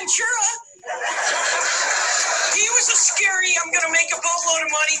 Jesse Ventura. He was a scary, I'm going to make a boatload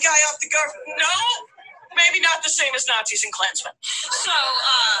of money guy off the government. No, maybe not the same as Nazis and Klansmen. So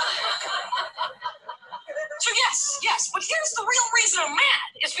yes, but here's the real reason I'm mad.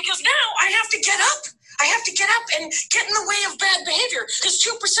 It's because now I have to get up. I have to get up and get in the way of bad behavior because 2%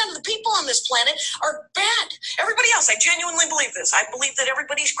 of the people on this planet are bad. Everybody else, I genuinely believe this. I believe that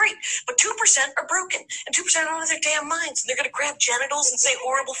everybody's great, but 2% are broken and 2% are out of their damn minds. And they're going to grab genitals and say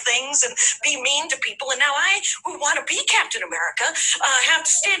horrible things and be mean to people. And now I, who want to be Captain America, have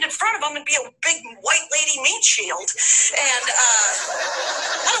to stand in front of them and be a big white lady meat shield. And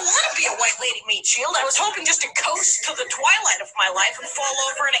I don't want to be a white lady meat shield. I was hoping just to coast to the twilight of my life and fall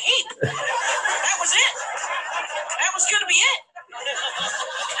over in a heap. That was it. That was going to be it.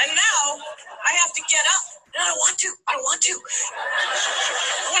 And now I have to get up. And I don't want to. I want to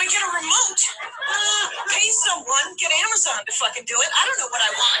get a remote, pay someone, get Amazon to fucking do it. I don't know what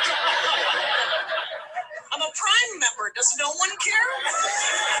I want. I'm a Prime member. Does no one care?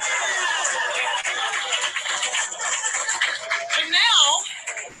 And now,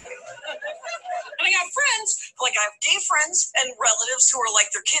 and I got friends, like I have gay friends and relatives who are like,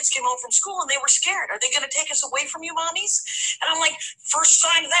 their kids came home from school and they were scared. Are they going to take us away from you, mommies? And I'm like, first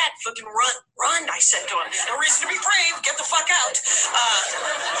sign of that, fucking run, I said to him. No reason to be brave, get the fuck out.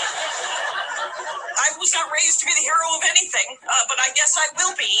 I was not raised to be the hero of anything, but I guess I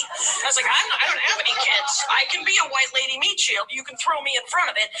will be. I was like, I don't have any kids. I can be a white lady meat shield. You can throw me in front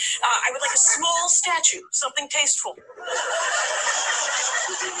of it. I would like a small statue, something tasteful.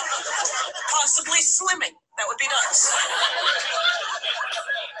 Possibly slimming. That would be nice.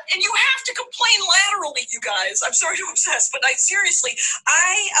 And you have to complain laterally, you guys. I'm sorry to obsess, but seriously,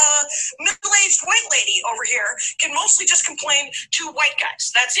 middle-aged white lady over here can mostly just complain to white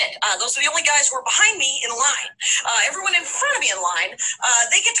guys. That's it. Those are the only guys who are behind me in line. Everyone in front of me in line,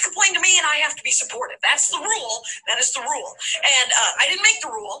 they get to complain to me and I have to be supportive. That's the rule. That is the rule. And I didn't make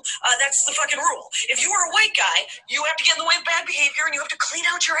the rule. That's the fucking rule. If you are a white guy, you have to get in the way of bad behavior and you have to clean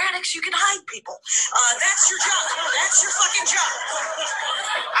out your attic so you can hide people. That's your job. That's your fucking job.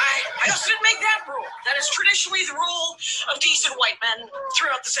 I also didn't make that rule. That is traditionally the rule of decent white men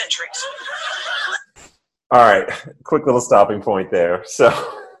throughout the centuries. All right, quick little stopping point there. So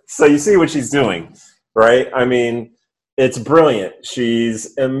you see what she's doing, right? I mean, it's brilliant.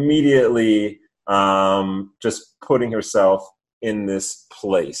 She's immediately just putting herself in this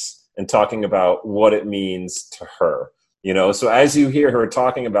place and talking about what it means to her. So as you hear her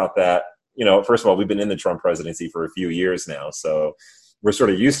talking about that, first of all, we've been in the Trump presidency for a few years now, so we're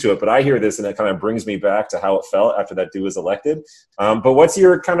sort of used to it, but I hear this and it kind of brings me back to how it felt after that dude was elected. But what's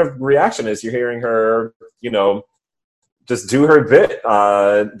your kind of reaction as you're hearing her, just do her bit,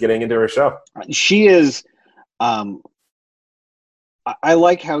 getting into her show? She is, I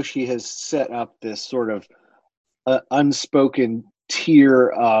like how she has set up this sort of unspoken tier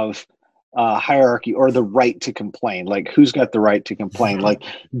of hierarchy or the right to complain. Like, who's got the right to complain? Like,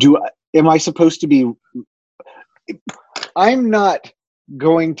 am I supposed to be, I'm not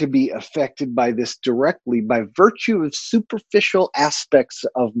going to be affected by this directly by virtue of superficial aspects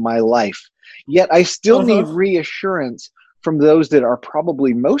of my life. Yet I still need reassurance from those that are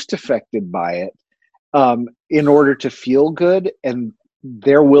probably most affected by it in order to feel good, and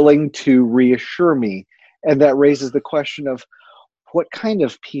they're willing to reassure me. And that raises the question of, what kind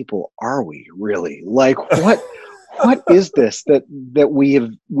of people are we really? Like, what is this that we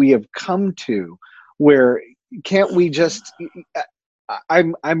have come to, where can't we just,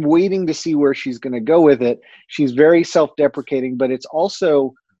 I'm waiting to see where she's going to go with it. She's very self-deprecating, but it's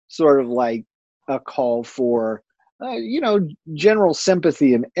also sort of like a call for, general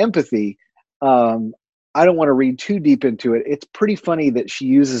sympathy and empathy. I don't want to read too deep into it. It's pretty funny that she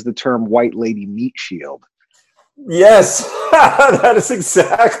uses the term white lady meat shield. Yes, that is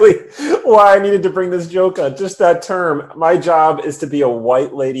exactly why I needed to bring this joke up. Just that term. My job is to be a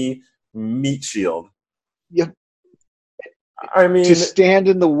white lady meat shield. Yeah. I mean, to stand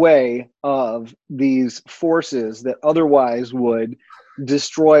in the way of these forces that otherwise would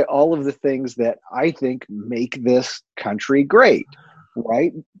destroy all of the things that I think make this country great,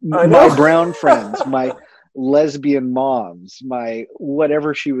 right? My brown friends, lesbian moms, my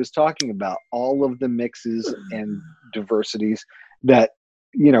whatever she was talking about, all of the mixes and diversities that,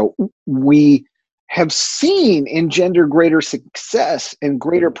 you know, we have seen engender greater success and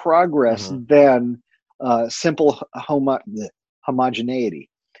greater progress than simple homogeneity.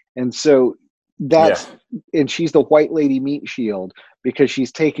 And so that's, and she's the white lady meat shield because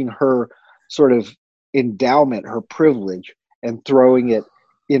she's taking her sort of endowment, her privilege, and throwing it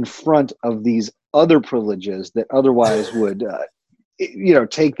in front of these other privileges that otherwise would, you know,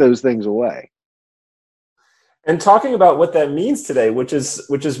 take those things away. And talking about what that means today, which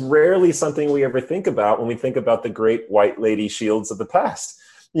is rarely something we ever think about when we think about the great white lady shields of the past.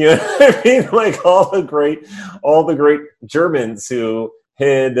 You know what I mean? Like all the great Germans who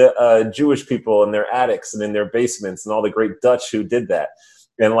hid Jewish people in their attics and in their basements, and all the great Dutch who did that,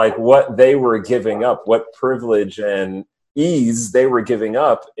 and like what they were giving up, what privilege and ease they were giving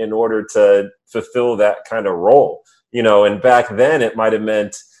up in order to fulfill that kind of role. You know, and back then it might have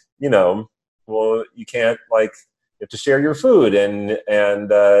meant, you know, well, you can't, like, you have to share your food, and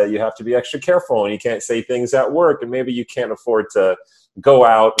you have to be extra careful, and you can't say things at work, and maybe you can't afford to go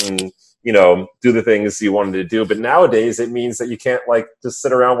out and, you know, do the things you wanted to do. But nowadays it means that you can't, like, just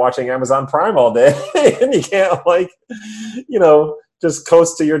sit around watching Amazon Prime all day and you can't, like, you know, just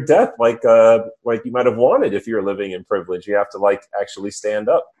coast to your death like you might have wanted if you're living in privilege. You have to, like, actually stand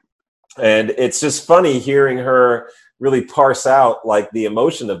up. And it's just funny hearing her really parse out, like, the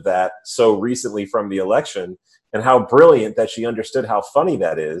emotion of that so recently from the election, and how brilliant that she understood how funny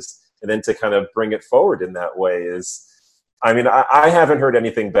that is. And then to kind of bring it forward in that way is, I mean, I haven't heard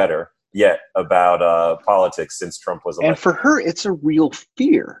anything better yet about politics since Trump was elected. And for her, it's a real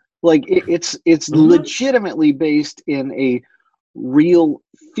fear. Like it's legitimately based in a real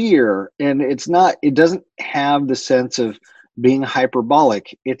fear, and it doesn't have the sense of being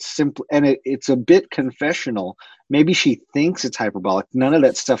hyperbolic. It's simple, and it's a bit confessional. Maybe she thinks it's hyperbolic. None of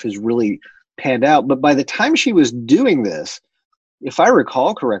that stuff is really panned out. But by the time she was doing this, if I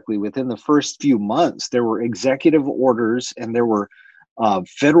recall correctly, within the first few months, there were executive orders and there were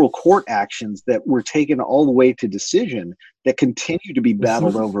federal court actions that were taken all the way to decision that continue to be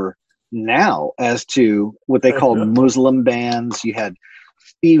battled over now as to what they called Muslim bans. You had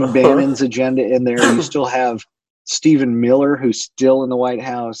Steve Bannon's agenda in there. You still have Stephen Miller, who's still in the White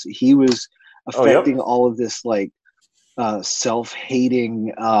House. He was affecting all of this, like,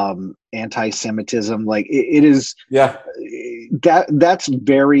 self-hating anti-Semitism. Like it is, that's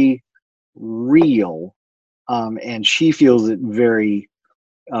very real, and she feels it very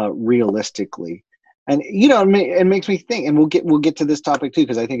realistically. And you know, it makes me think, and we'll get to this topic too,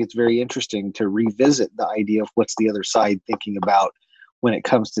 because I think it's very interesting to revisit the idea of what's the other side thinking about when it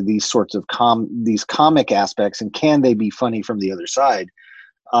comes to these sorts of these comic aspects, and can they be funny from the other side?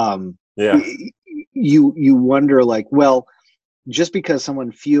 You wonder, like, well, just because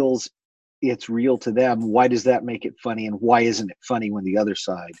someone feels it's real to them, why does that make it funny, and why isn't it funny when the other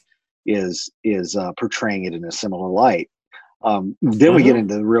side is portraying it in a similar light? Then we get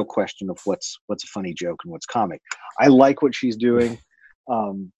into the real question of what's a funny joke and what's comic. I like what she's doing.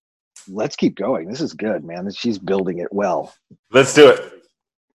 Let's keep going. This is good, man. She's building it well. Let's do it.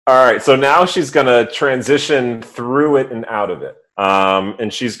 All right. So now she's going to transition through it and out of it.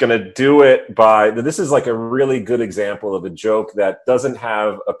 And she's going to do it this is like a really good example of a joke that doesn't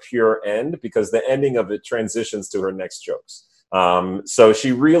have a pure end, because the ending of it transitions to her next jokes. So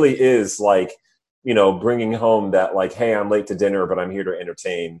she really is, like, you know, bringing home that, like, hey, I'm late to dinner, but I'm here to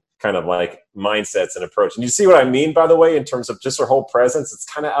entertain kind of, like, mindsets and approach. And you see what I mean, by the way, in terms of just her whole presence. It's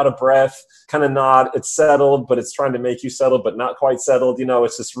kind of out of breath, kind of not, it's settled, but it's trying to make you settled, but not quite settled. You know,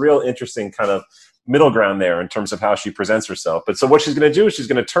 it's this real interesting kind of middle ground there in terms of how she presents herself. But so what she's going to do is she's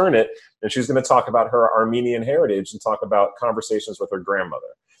going to turn it, and she's going to talk about her Armenian heritage and talk about conversations with her grandmother.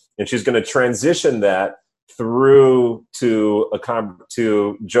 And she's going to transition that through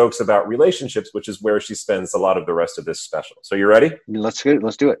to jokes about relationships, which is where she spends a lot of the rest of this special. So you ready? Let's do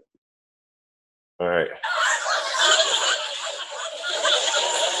it. All right.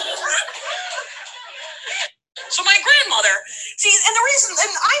 So my grandmother, see, and the reason,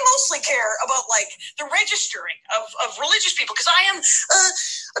 and I mostly care about, like, the registering of religious people, because I am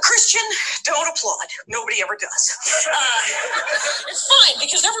a Christian. Don't applaud. Nobody ever does. It's fine,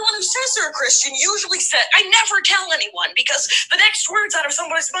 because everyone who says they're a Christian usually says, I never tell anyone, because the next words out of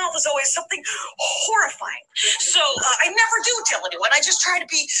somebody's mouth is always something horrifying. So I never do tell anyone. I just try to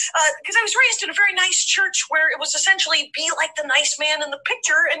be, because I was raised in a very nice church where it was essentially be like the nice man in the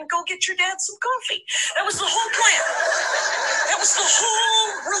picture and go get your dad some coffee. That was the whole plan. That was the whole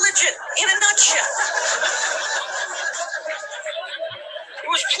religion in a nutshell. It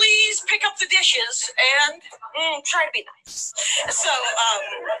was please pick up the dishes and try to be nice. So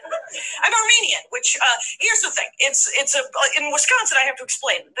I'm Armenian, which here's the thing. It's in Wisconsin. I have to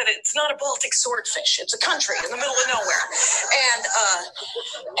explain that it's not a Baltic swordfish. It's a country in the middle of nowhere, and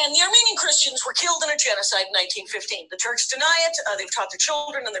the Armenian Christians were killed in a genocide in 1915. The Turks deny it. They've taught their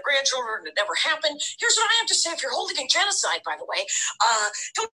children and their grandchildren it never happened. Here's what I have to say: if you're holding a genocide, by the way,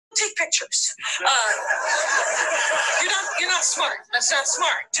 don't take pictures. You're not smart. That's not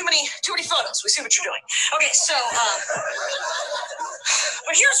smart. Too many photos. We see what you're doing. Okay, so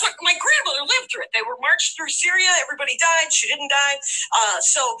but here's what my grandmother lived through it. They were marched through Syria. Everybody died. She didn't die.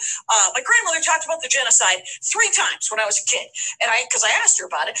 So my grandmother talked about the genocide 3 times when I was a kid, and because I asked her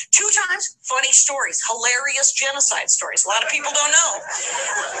about it 2 times. Funny stories, hilarious genocide stories. A lot of people don't know.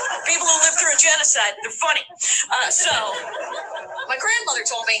 People who live through a genocide, they're funny. So my grandmother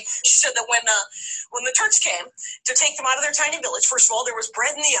told me, she said that when the Turks came to take them out of their tiny village, first of all, there was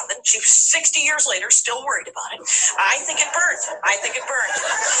bread in the oven. She was 60 years later still worried about it. I think it burned.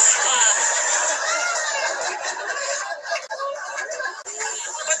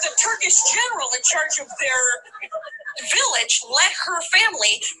 But the Turkish general in charge of their village let her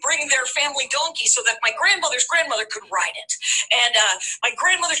family bring their family donkey so that my grandmother's grandmother could ride it. And my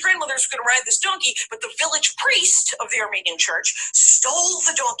grandmother's grandmother was going to ride this donkey, but the village priest of the Armenian church stole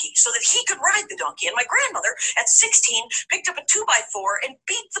the donkey so that he could ride the donkey. And my grandmother, at 16, picked up a 2x4 and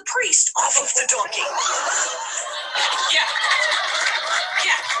beat the priest off of the donkey. Yeah.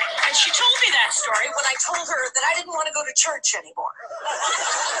 And she told me that story when I told her that I didn't want to go to church anymore.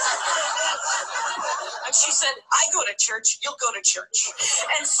 And she said, I go to church, you'll go to church.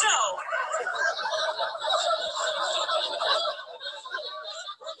 And so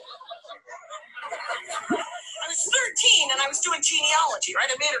I was 13 and I was doing genealogy, right?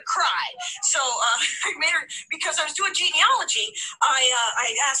 I made her cry. So I made her, because I was doing genealogy,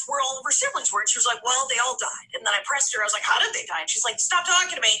 I asked where all of her siblings were. And she was like, well, they all died. And then I pressed her. I was like, how did they die? And she's like, stop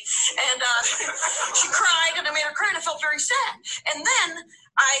talking to me. And she cried and I made her cry and I felt very sad. And then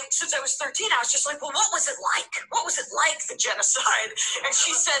since I was 13, I was just like, well, what was it like? What was it like, the genocide? And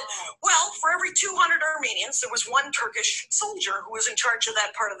she said, well, for every 200 Armenians, there was 1 Turkish soldier who was in charge of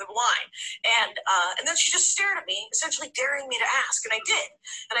that part of the line. And then she just stared at me, essentially daring me to ask. And I did.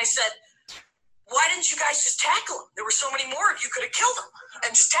 And I said, why didn't you guys just tackle them? There were so many more of you could have killed them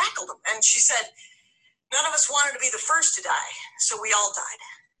and just tackled them. And she said, none of us wanted to be the first to die, so we all died.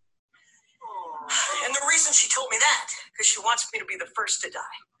 And the reason she told me that, because she wants me to be the first to die.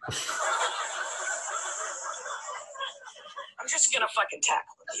 I'm just gonna fucking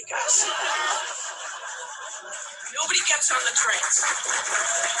tackle them, you guys. Nobody gets on the trains.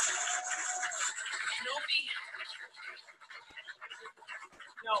 Nobody.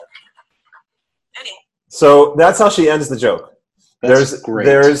 No. Anyway. So that's how she ends the joke. That's great.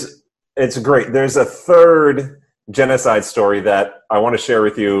 It's great. There's a third genocide story that I want to share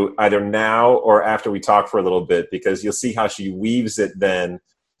with you either now or after we talk for a little bit, because you'll see how she weaves it then,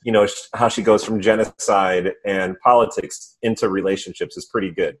 you know, how she goes from genocide and politics into relationships is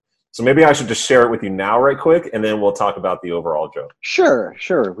pretty good. So maybe I should just share it with you now right quick, and then we'll talk about the overall joke. Sure.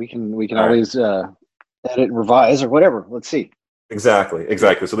 We can always edit and revise or whatever. Let's see. Exactly.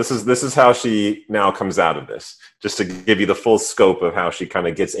 So this is how she now comes out of this, just to give you the full scope of how she kind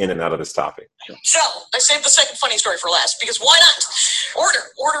of gets in and out of this topic. So I saved the second funny story for last, because why not? Order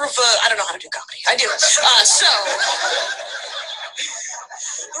of I don't know how to do comedy. I do.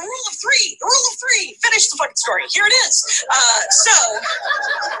 The rule of three. Finish the fucking story. Here it is. So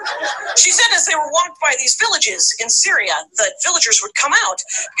she said as they were walked by these villages in Syria, the villagers would come out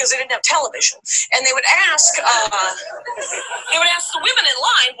because they didn't have television, and they would ask the women in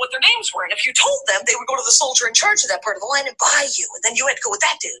line what their names were, and if you told them, they would go to the soldier in charge of that part of the line and buy you, and then you had to go with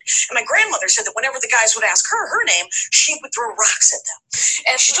that dude. And my grandmother said that whenever the guys would ask her name, she would throw rocks at them.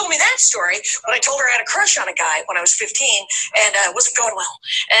 And she told me that story when I told her I had a crush on a guy when I was 15, and it wasn't going well.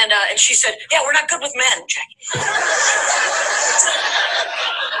 And she said, yeah, we're not good with men, Jackie.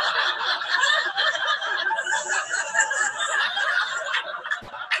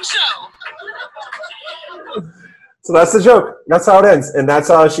 So that's the joke. That's how it ends. And that's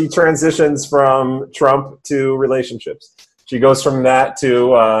how she transitions from Trump to relationships. She goes from that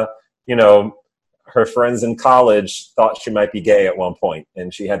to, her friends in college thought she might be gay at one point,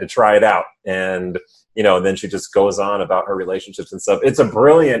 and she had to try it out. And, then she just goes on about her relationships and stuff. It's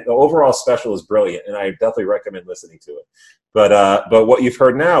the overall special is brilliant, and I definitely recommend listening to it. But what you've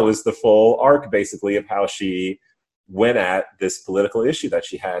heard now is the full arc, basically, of how she went at this political issue that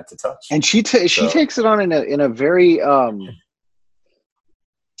she had to touch. And she takes it on in a very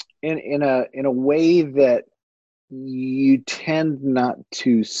in a way that you tend not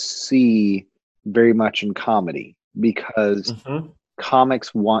to see very much in comedy because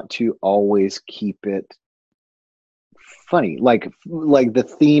comics want to always keep it funny. Like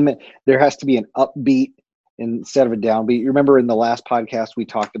the theme, there has to be an upbeat instead of a downbeat. You remember in the last podcast we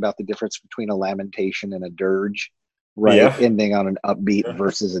talked about the difference between a lamentation and a dirge, right? Yeah. Ending on an upbeat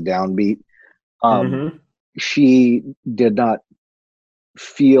versus a downbeat. Mm-hmm. She did not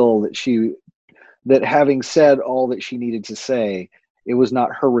feel that having said all that she needed to say, it was not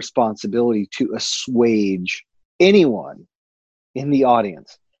her responsibility to assuage anyone in the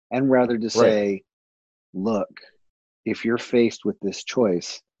audience, and rather to say, look, if you're faced with this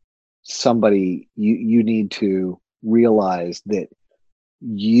choice, somebody, you need to realize that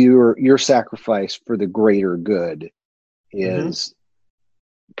your sacrifice for the greater good is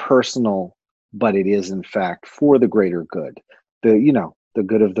personal, but it is in fact for the greater good. The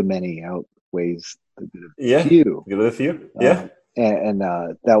good of the many outweighs the good of the few. Good of the few. Yeah. And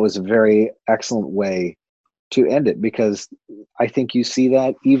that was a very excellent way to end it, because I think you see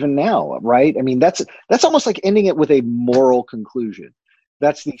that even now, right? I mean, that's almost like ending it with a moral conclusion.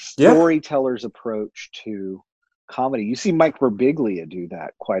 That's the storyteller's approach to comedy. You see Mike Birbiglia do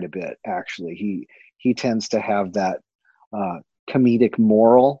that quite a bit, actually. He tends to have that comedic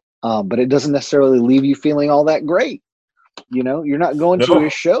moral, but it doesn't necessarily leave you feeling all that great. You're not going to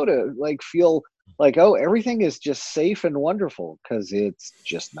his show to like feel like, oh, everything is just safe and wonderful, because it's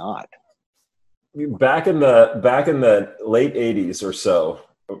just not. Back in the late 80s or so,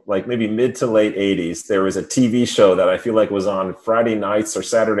 like maybe mid to late 80s, there was a TV show that I feel like was on Friday nights or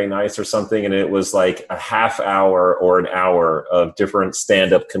Saturday nights or something, and it was like a half hour or an hour of different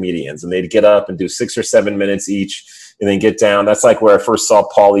stand-up comedians, and they'd get up and do 6 or 7 minutes each and then get down. That's like where I first saw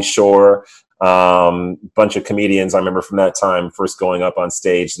Pauly Shore. Bunch of comedians I remember from that time first going up on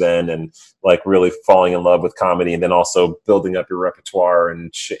stage then, and like really falling in love with comedy, and then also building up your repertoire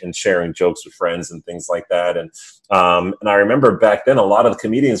and sharing jokes with friends and things like that. And I remember back then a lot of the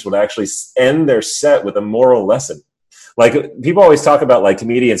comedians would actually end their set with a moral lesson. Like people always talk about like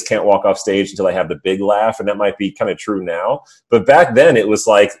comedians can't walk off stage until they have the big laugh, and that might be kind of true now. But back then it was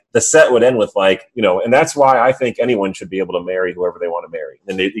like the set would end with like, and that's why I think anyone should be able to marry whoever they want to marry.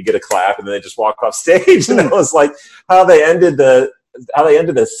 And you get a clap and then they just walk off stage. And that was like how they ended the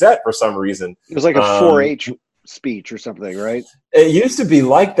set for some reason. It was like a 4-H speech or something, right? It used to be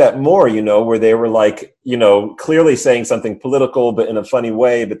like that more, where they were like, clearly saying something political, but in a funny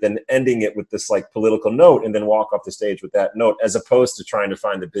way, but then ending it with this like political note and then walk off the stage with that note, as opposed to trying to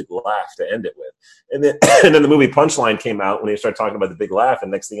find the big laugh to end it with. And then, and then the movie Punchline came out when they started talking about the big laugh, and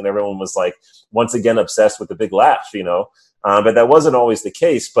next thing everyone was like, once again, obsessed with the big laugh, but that wasn't always the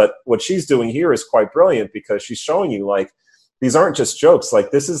case. But what she's doing here is quite brilliant, because she's showing you like, these aren't just jokes.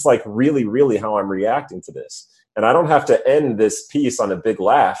 Like this is like really, really how I'm reacting to this. And I don't have to end this piece on a big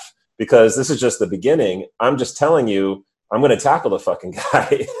laugh, because this is just the beginning. I'm just telling you, I'm going to tackle the fucking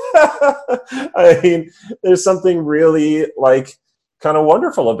guy. I mean, there's something really like kind of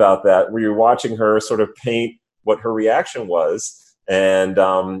wonderful about that, where you're watching her sort of paint what her reaction was, and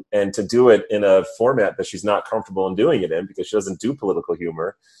to do it in a format that she's not comfortable in doing it in, because she doesn't do political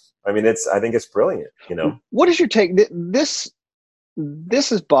humor. I mean, I think it's brilliant, What is your take? This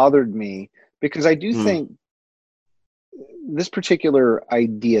has bothered me, because I do think this particular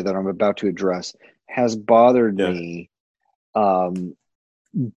idea that I'm about to address has bothered me for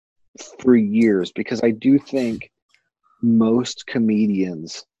years, because I do think most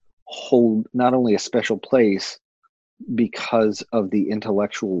comedians hold not only a special place because of the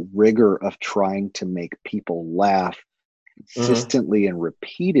intellectual rigor of trying to make people laugh consistently and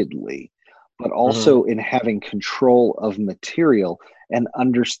repeatedly, but also in having control of material and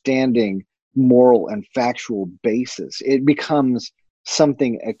understanding moral and factual basis. It becomes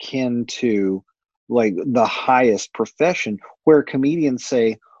something akin to like the highest profession, where comedians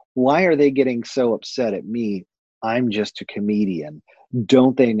say, why are they getting so upset at me? I'm just a comedian.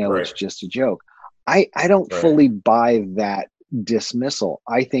 Don't they know it's just a joke? I don't fully buy that dismissal.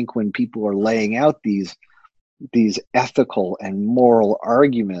 I think when people are laying out these ethical and moral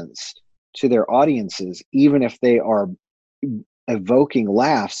arguments to their audiences, even if they are evoking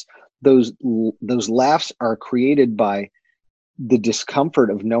laughs, those laughs are created by the discomfort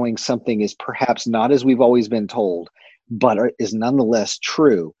of knowing something is perhaps not as we've always been told, but is nonetheless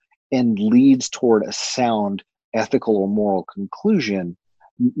true and leads toward a sound ethical or moral conclusion.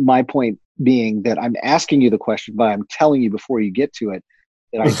 My point being that I'm asking you the question, but I'm telling you before you get to it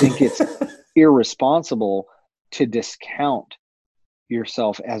that I think it's irresponsible to discount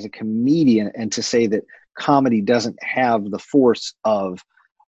yourself as a comedian and to say that comedy doesn't have the force of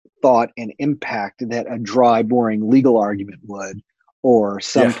thought and impact that a dry, boring legal argument would, or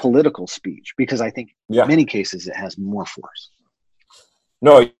some political speech, because I think in many cases it has more force.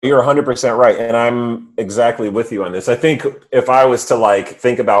 No, you're 100% right. And I'm exactly with you on this. I think if I was to like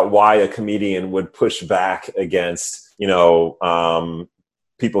think about why a comedian would push back against,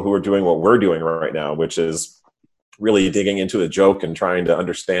 people who are doing what we're doing right now, which is really digging into a joke and trying to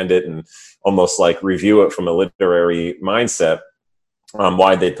understand it and almost like review it from a literary mindset,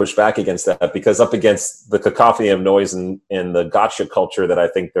 why they push back against that, because up against the cacophony of noise and the gotcha culture that I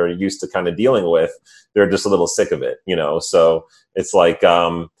think they're used to kind of dealing with, they're just a little sick of it, so it's like,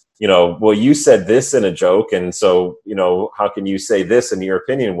 well, you said this in a joke, and so, how can you say this in your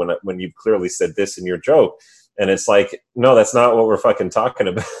opinion when you've clearly said this in your joke? And it's like, no, that's not what we're fucking talking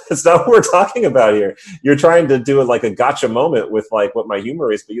about. That's not what we're talking about here. You're trying to do it like a gotcha moment with like what my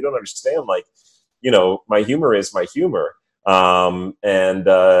humor is, but you don't understand, like, my humor is my humor. I'm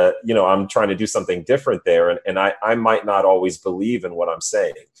trying to do something different there. And I might not always believe in what I'm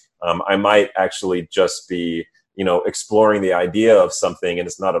saying. I might actually just be, exploring the idea of something, and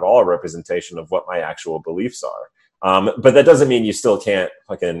it's not at all a representation of what my actual beliefs are. But that doesn't mean you still can't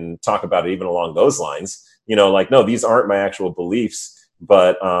fucking talk about it even along those lines. No, these aren't my actual beliefs,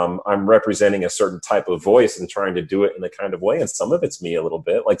 but I'm representing a certain type of voice and trying to do it in a kind of way. And some of it's me a little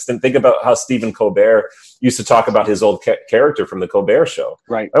bit. Like, think about how Stephen Colbert used to talk about his old character from the Colbert Show.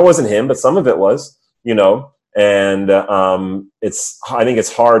 Right. That wasn't him, but some of it was, and I think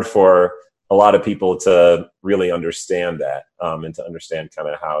it's hard for a lot of people to really understand that, and to understand kind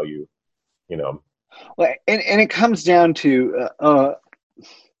of how Well, and it comes down to,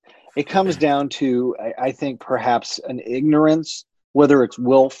 I think perhaps an ignorance, whether it's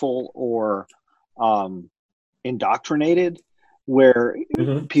willful or indoctrinated, where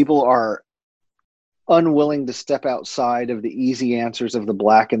people are unwilling to step outside of the easy answers of the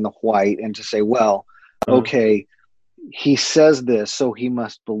black and the white and to say, well, okay, he says this, so he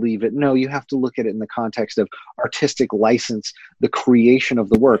must believe it. No, you have to look at it in the context of artistic license, the creation of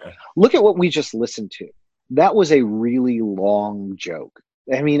the work. Look at what we just listened to. That was a really long joke.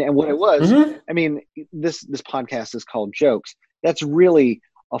 I mean, and what it was, this podcast is called Jokes. That's really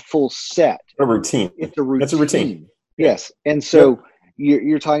a full set. A routine. It's a routine. It's a routine. Yes. And so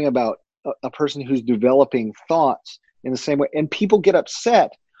you're talking about a person who's developing thoughts in the same way. And people get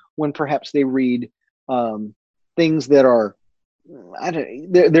upset when perhaps they read things that are,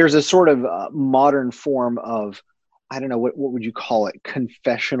 there's a sort of modern form of, I don't know, what would you call it?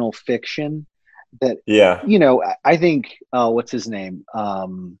 Confessional fiction. That, I think, what's his name?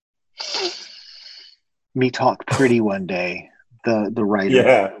 Me Talk Pretty One Day, the writer.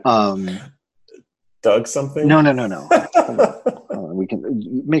 Yeah. Doug something? No. We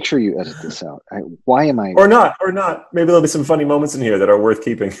can make sure you edit this out. Why am I? Or not. Maybe there'll be some funny moments in here that are worth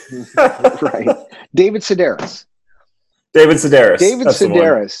keeping. Right. David Sedaris. David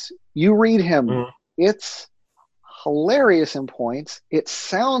Sedaris. You read him. It's hilarious in points. It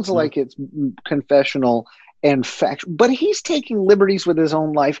sounds like it's confessional and factual, but he's taking liberties with his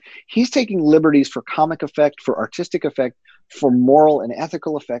own life. He's taking liberties for comic effect, for artistic effect, for moral and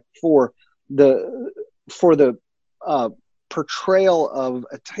ethical effect, for the portrayal of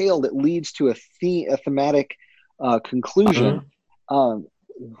a tale that leads to a thematic conclusion.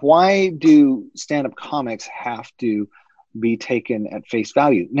 Why do stand-up comics have to be taken at face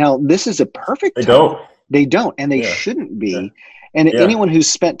value? Now, this is a perfect time. They don't, and they shouldn't be. Yeah. And anyone who's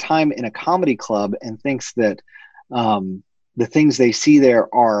spent time in a comedy club and thinks that the things they see there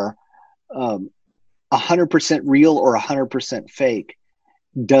are 100% real or 100% fake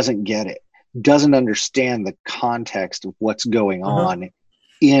doesn't get it, doesn't understand the context of what's going on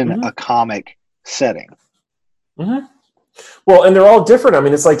in a comic setting. Well, and they're all different. I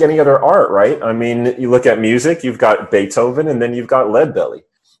mean, it's like any other art, right? I mean, you look at music, you've got Beethoven and then you've got Leadbelly,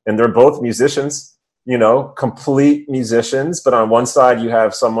 and they're both musicians. Complete musicians, but on one side you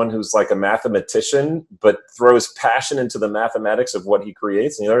have someone who's like a mathematician but throws passion into the mathematics of what he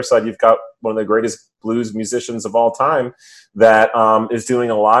creates, and the other side you've got one of the greatest blues musicians of all time that is doing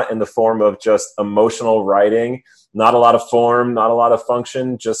a lot in the form of just emotional writing, not a lot of form, not a lot of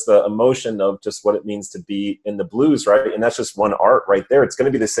function, just the emotion of just what it means to be in the blues, right? And that's just one art right there. It's going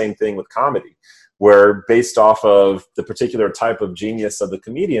to be the same thing with comedy, where based off of the particular type of genius of the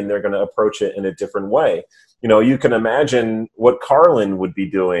comedian, they're going to approach it in a different way. You can imagine what Carlin would be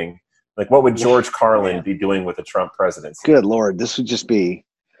doing. Like, what would George Carlin be doing with a Trump presidency? Good Lord, this would just be,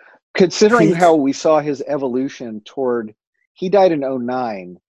 considering how we saw his evolution toward, he died in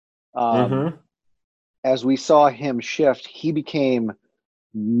 2009. As we saw him shift, he became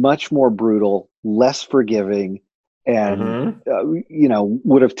much more brutal, less forgiving, and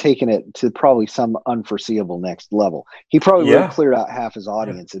would have taken it to probably some unforeseeable next level. He probably would have cleared out half his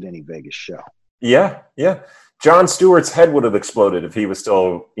audience at any Vegas show. Yeah. Jon Stewart's head would have exploded if he was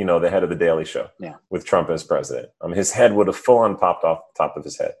still, the head of the Daily Show with Trump as president. His head would have full on popped off the top of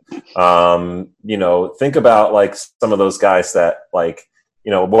his head. Think about like some of those guys that like,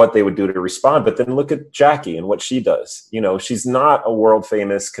 what they would do to respond. But then look at Jackie and what she does. She's not a world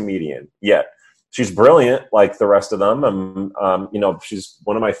famous comedian yet. She's brilliant like the rest of them. She's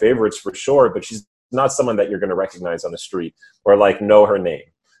one of my favorites for sure, but she's not someone that you're going to recognize on the street or like know her name.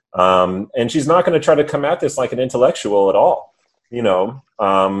 And she's not going to try to come at this like an intellectual at all,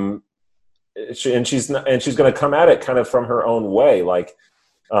 and she's going to come at it kind of from her own way, like,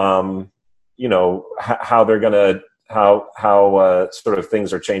 how they're going to, how sort of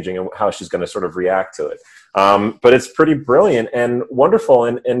things are changing and how she's going to sort of react to it. But it's pretty brilliant and wonderful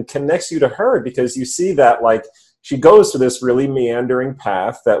and connects you to her because you see that like she goes to this really meandering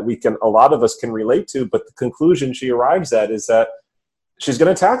path that a lot of us can relate to, but the conclusion she arrives at is that she's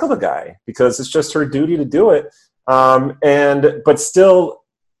going to tackle the guy because it's just her duty to do it. But still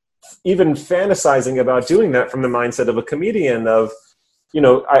even fantasizing about doing that from the mindset of a comedian of,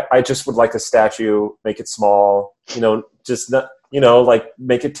 I just would like a statue, make it small, just not, like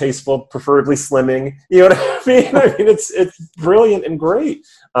make it tasteful, preferably slimming. You know what I mean? It's brilliant and great.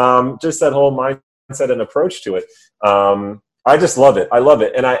 Just that whole mindset and approach to it. I just love it. I love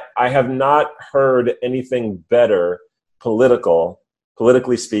it. And I have not heard anything better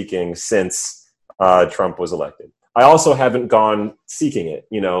politically speaking, since Trump was elected. I also haven't gone seeking it,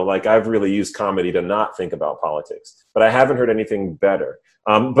 like I've really used comedy to not think about politics, but I haven't heard anything better.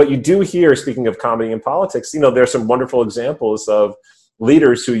 But you do hear, speaking of comedy and politics, there's some wonderful examples of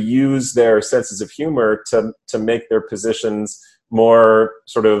leaders who use their senses of humor to make their positions more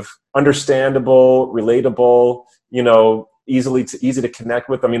sort of understandable, relatable, easy to connect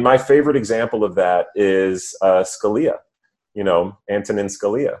with. My favorite example of that is Scalia. Antonin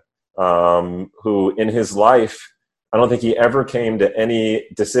Scalia, who in his life, I don't think he ever came to any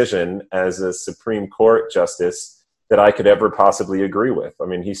decision as a Supreme Court justice that I could ever possibly agree with.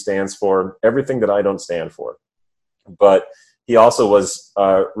 He stands for everything that I don't stand for. But he also was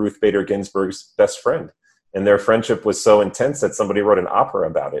Ruth Bader Ginsburg's best friend. And their friendship was so intense that somebody wrote an opera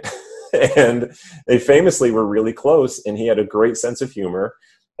about it. And they famously were really close, and he had a great sense of humor.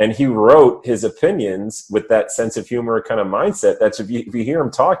 And he wrote his opinions with that sense of humor kind of mindset. That's if you hear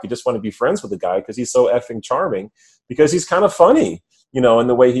him talk, you just want to be friends with the guy because he's so effing charming, because he's kind of funny, in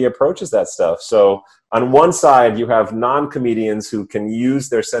the way he approaches that stuff. So on one side, you have non-comedians who can use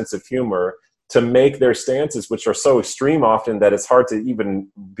their sense of humor to make their stances, which are so extreme often that it's hard to even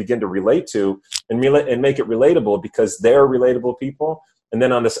begin to relate to and make it relatable because they're relatable people. And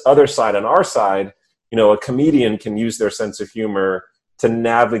then on this other side, on our side, a comedian can use their sense of humor to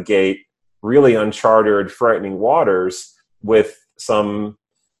navigate really uncharted, frightening waters with some,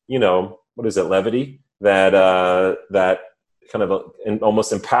 levity that kind of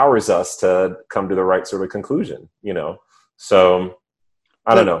almost empowers us to come to the right sort of conclusion, So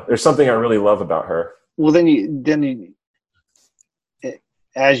I don't know. There's something I really love about her. Well, then you,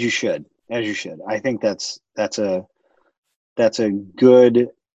 as you should. I think that's a good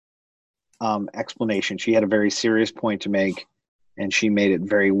explanation. She had a very serious point to make, and she made it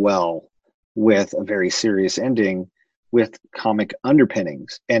very well with a very serious ending with comic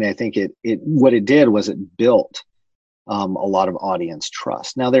underpinnings. And I think what it did was it built a lot of audience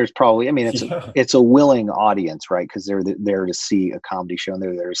trust. Now there's probably, it's a willing audience, right? Because they're there to see a comedy show and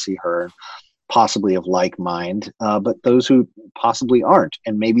they're there to see her, possibly of like mind, but those who possibly aren't.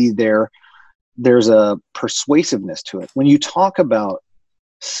 And maybe there's a persuasiveness to it. When you talk about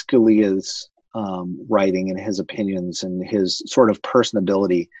Scalia's writing and his opinions and his sort of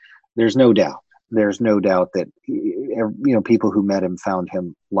personability, there's no doubt that people who met him found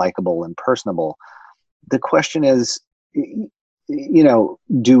him likable and personable. The question is,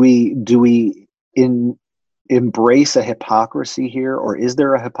 do we embrace a hypocrisy here, or is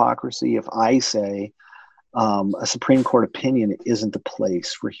there a hypocrisy if I say a Supreme Court opinion isn't the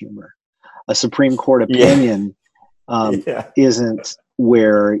place for humor? A Supreme Court opinion isn't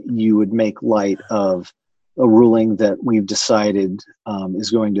where you would make light of a ruling that we've decided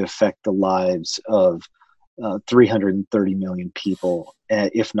is going to affect the lives of 330 million people,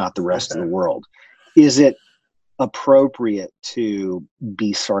 if not the rest of the world. Is it appropriate to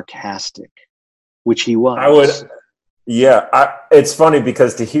be sarcastic, which he was? I would. It's funny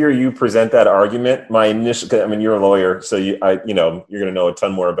because to hear you present that argument, my initial, you're a lawyer, so you're going to know a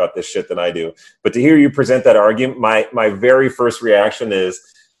ton more about this shit than I do. But to hear you present that argument, my very first reaction is,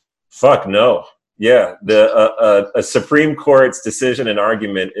 fuck no. Yeah, a Supreme Court's decision and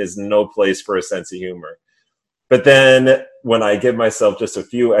argument is no place for a sense of humor. But then when I give myself just a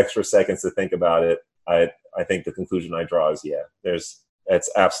few extra seconds to think about it, I think the conclusion I draw is, yeah, there's a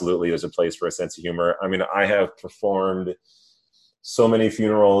place for a sense of humor. I mean, I have performed so many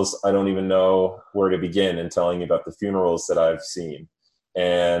funerals, I don't even know where to begin in telling you about the funerals that I've seen.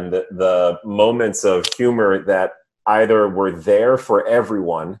 And the moments of humor that either were there for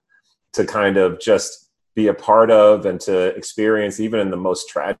everyone to kind of just be a part of and to experience, even in the most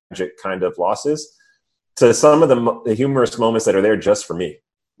tragic kind of losses, to some of the humorous moments that are there just for me.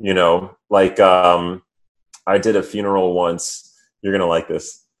 You know, like I did a funeral once. You're going to like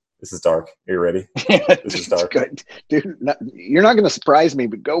this. This is dark. Are you ready? This is dark. Good. Dude, you're not going to surprise me,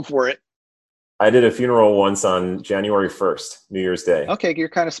 but go for it. I did a funeral once on January 1st, New Year's Day. Okay, you're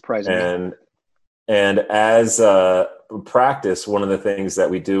kind of surprising me. And as a practice, one of the things that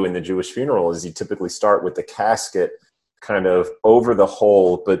we do in the Jewish funeral is you typically start with the casket kind of over the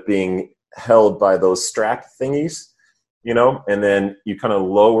hole, but being held by those strap thingies, you know, and then you kind of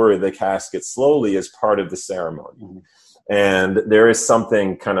lower the casket slowly as part of the ceremony. Mm-hmm. And there is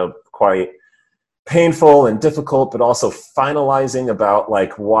something kind of quite painful and difficult, but also finalizing about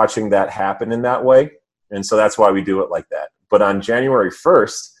like watching that happen in that way. And so that's why we do it like that. But on January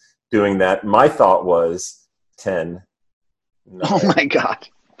 1st, doing that, my thought was 10. 9, oh my God.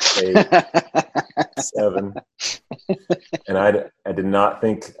 8, 7. And I did not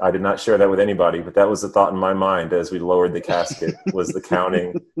share that with anybody, but that was the thought in my mind as we lowered the casket, was the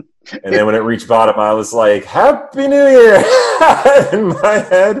counting. And then when it reached bottom, I was like, Happy New Year in my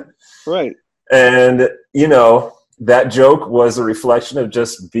head. Right. And, you know, that joke was a reflection of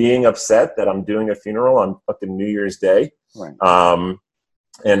just being upset that I'm doing a funeral on fucking New Year's Day. Right.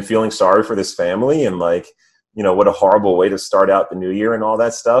 And feeling sorry for this family and like, you know, what a horrible way to start out the new year and all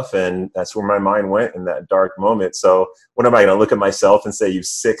that stuff. And that's where my mind went in that dark moment. So what am I going to look at myself and say, you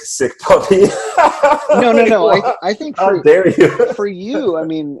sick puppy? No. I think how dare you? For you, I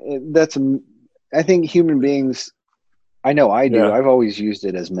mean, I think human beings, I know I do. Yeah. I've always used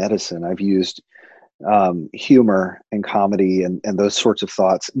it as medicine. I've used humor and comedy and those sorts of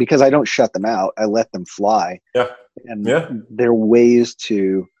thoughts because I don't shut them out. I let them fly. Yeah. And they're ways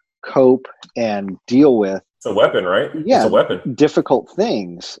to cope and deal with. It's a weapon, right? Yeah. It's a weapon. Difficult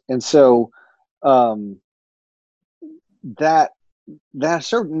things. And so that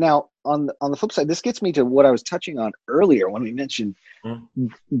certain, now on the flip side, this gets me to what I was touching on earlier when we mentioned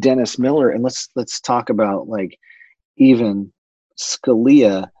Dennis Miller. And let's talk about like even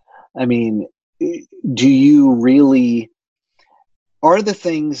Scalia. I mean, do you really, are the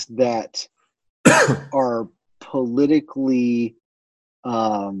things that are politically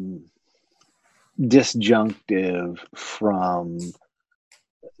disjunctive from,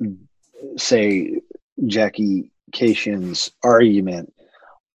 say, Jackie Kashian's argument,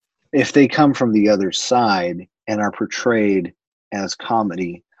 if they come from the other side and are portrayed as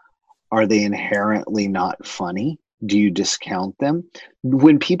comedy, are they inherently not funny? Do you discount them?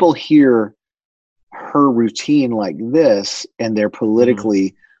 When people hear her routine like this and they're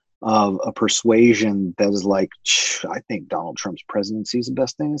politically of a persuasion that is like, I think Donald Trump's presidency is the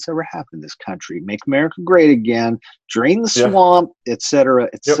best thing that's ever happened in this country. Make America great again, drain the swamp, et cetera,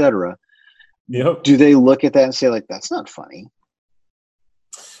 et cetera. Yep. Do they look at that and say like, that's not funny?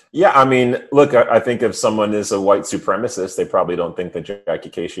 Yeah, I mean, look, I think if someone is a white supremacist, they probably don't think that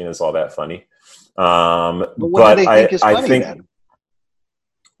Jackie Kashian is all that funny. But what do they think is funny then?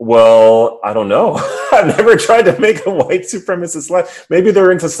 Well, I don't know. I've never tried to make a white supremacist laugh. Maybe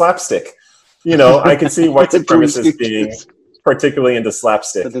they're into slapstick. You know, I can see white supremacists being particularly into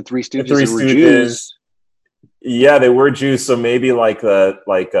slapstick. But the Three Stooges were Jews. Yeah, they were Jews. So maybe like the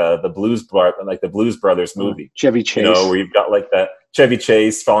Blues Brothers movie, Chevy Chase. You know, where you've got like that Chevy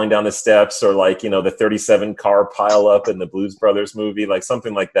Chase falling down the steps, or like, you know, the 37 car pile up in the Blues Brothers movie, like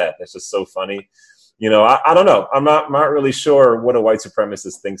something like that. That's just so funny. You know, I don't know. I'm not really sure what a white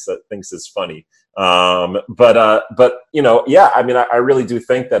supremacist thinks is funny. But you know, yeah. I mean, I really do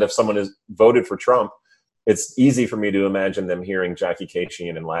think that if someone is voted for Trump, it's easy for me to imagine them hearing Jackie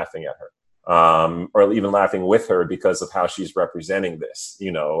Kashian and laughing at her, or even laughing with her because of how she's representing this.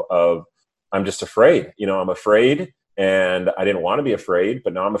 You know, of I'm just afraid. You know, I'm afraid, and I didn't want to be afraid,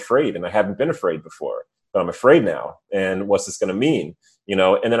 but now I'm afraid, and I haven't been afraid before, but I'm afraid now. And what's this going to mean? You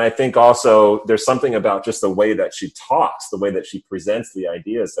know, and then I think also there's something about just the way that she talks, the way that she presents the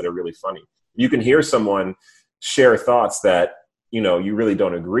ideas that are really funny. You can hear someone share thoughts that, you know, you really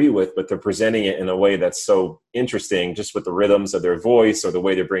don't agree with, but they're presenting it in a way that's so interesting, just with the rhythms of their voice or the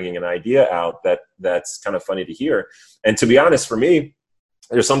way they're bringing an idea out, that's kind of funny to hear. And to be honest, for me,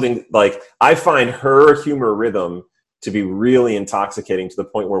 there's something like, I find her humor rhythm to be really intoxicating, to the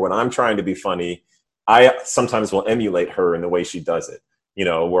point where when I'm trying to be funny, I sometimes will emulate her in the way she does it. You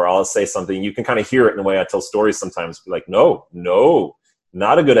know, where I'll say something, you can kind of hear it in the way I tell stories sometimes, be like, no,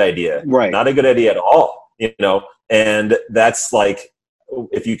 not a good idea. Right. Not a good idea at all. You know, and that's like,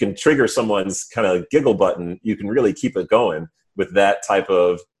 if you can trigger someone's kind of giggle button, you can really keep it going with that type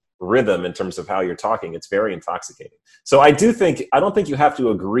of rhythm in terms of how you're talking. It's very intoxicating. So I don't think you have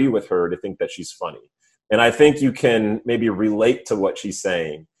to agree with her to think that she's funny. And I think you can maybe relate to what she's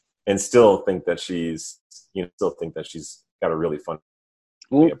saying and still think that she's got a really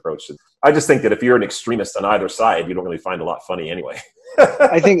funny approach. I just think that if you're an extremist on either side, you don't really find a lot funny anyway.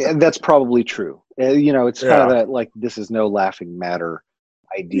 I think that's probably true. You know, it's kind of that, like, this is no laughing matter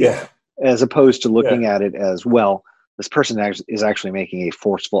idea, as opposed to looking at it as, well, this person is actually making a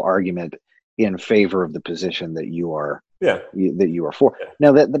forceful argument in favor of the position that you are that you are for.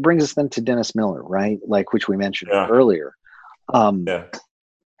 Now that brings us then to Dennis Miller, right? Like, which we mentioned earlier.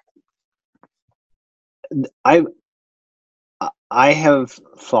 I have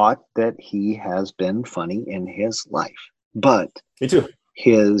thought that he has been funny in his life, but me too.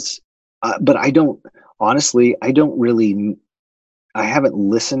 But I don't really. I haven't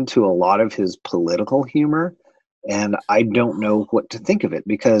listened to a lot of his political humor, and I don't know what to think of it,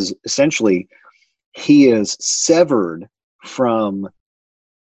 because essentially he is severed from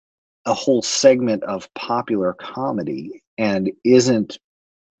a whole segment of popular comedy and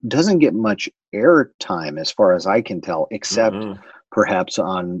doesn't get much airtime, as far as I can tell, except perhaps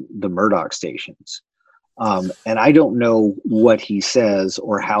on the Murdoch stations. And I don't know what he says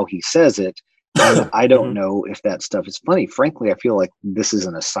or how he says it. And I don't know if that stuff is funny. Frankly, I feel like this is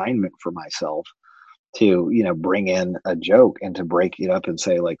an assignment for myself to, you know, bring in a joke and to break it up and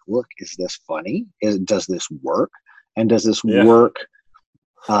say, like, look, is this funny? Does this work? And does this work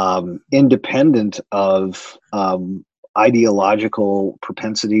independent of ideological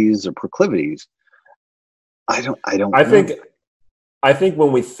propensities or proclivities? I think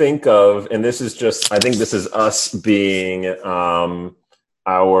when we think of, and this is just, I think this is us being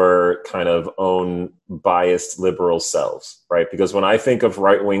our kind of own biased liberal selves, right? Because when I think of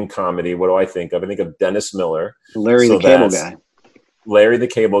right-wing comedy, what do I think of? I think of Dennis Miller. Larry the Cable Guy. Larry the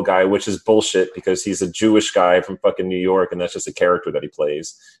Cable Guy, which is bullshit because he's a Jewish guy from fucking New York, and that's just a character that he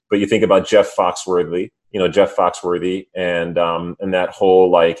plays. But you think about Jeff Foxworthy, and that whole,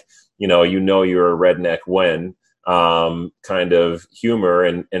 like, you're a redneck when kind of humor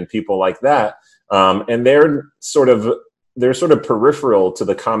and people like that. And they're sort of peripheral to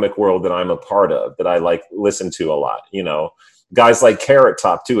the comic world that I'm a part of, that I like listen to a lot. Guys like Carrot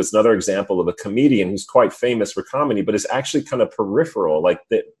Top too. It's another example of a comedian who's quite famous for comedy, but is actually kind of peripheral. Like,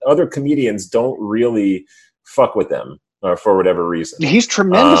 the other comedians don't really fuck with them for whatever reason. He's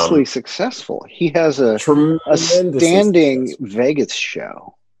tremendously successful. He has a standing Vegas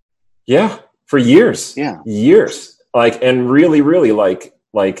show. Yeah, for years. Yeah, years. Like, and really, really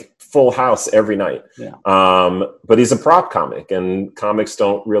like full house every night. Yeah. But he's a prop comic, and comics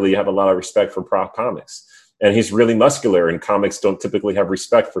don't really have a lot of respect for prop comics. And he's really muscular, and comics don't typically have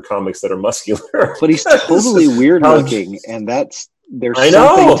respect for comics that are muscular. But he's totally weird looking, and there's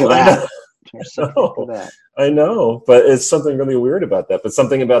something to that. There's something to that. I know, but it's something really weird about that. But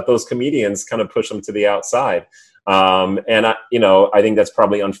something about those comedians kind of push them to the outside. And I think that's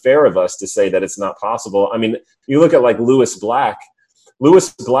probably unfair of us to say that it's not possible. I mean, you look at like Lewis Black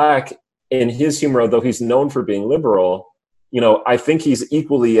in his humor, though he's known for being liberal, I think he's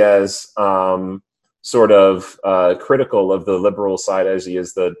equally as critical of the liberal side as he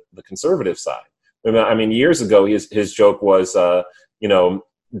is the conservative side. I mean, years ago, his joke was,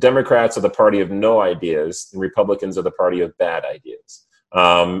 Democrats are the party of no ideas and Republicans are the party of bad ideas.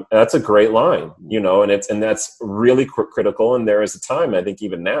 That's a great line, and that's really critical. And there is a time, I think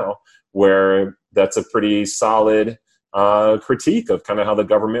even now, where that's a pretty solid critique of kind of how the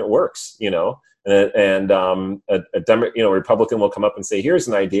government works, and a Republican will come up and say, here's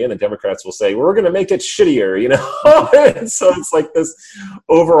an idea. And the Democrats will say, we're going to make it shittier, And so it's like this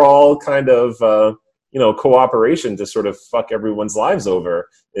overall kind of, cooperation to sort of fuck everyone's lives over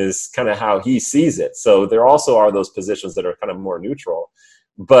is kind of how he sees it. So there also are those positions that are kind of more neutral,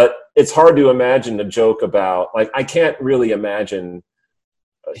 but it's hard to imagine a joke about, like, I can't really imagine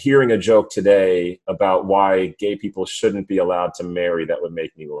hearing a joke today about why gay people shouldn't be allowed to marry that would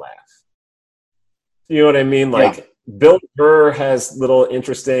make me laugh. You know what I mean? Like, Bill Burr has little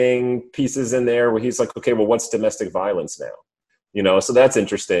interesting pieces in there where he's like, okay, well, what's domestic violence now? So that's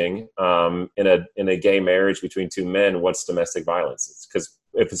interesting. In a gay marriage between two men, what's domestic violence? Because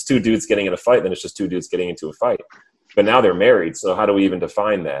if it's two dudes getting in a fight, then it's just two dudes getting into a fight. but now they're married. So how do we even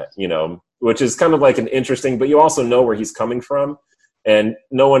define that? You know, which is kind of like an interesting, but you also know where he's coming from. And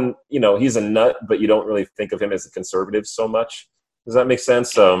no one, you know, he's a nut, but you don't really think of him as a conservative so much. Does that make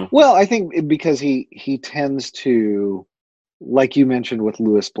sense? Well, I think because he tends to, like you mentioned with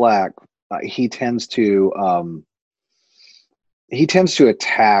Lewis Black, he tends to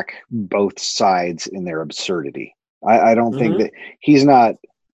attack both sides in their absurdity. I don't think that he's not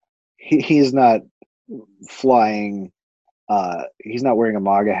flying. He's not wearing a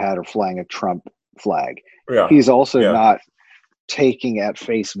MAGA hat or flying a Trump flag. Yeah. He's also not taking at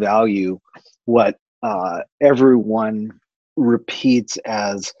face value what everyone repeats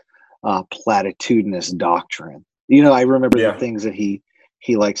as platitudinous doctrine. You know, I remember the things that he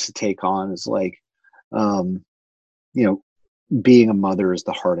likes to take on is like, you know, being a mother is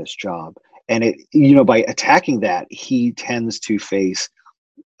the hardest job. And it, you know, by attacking that, he tends to face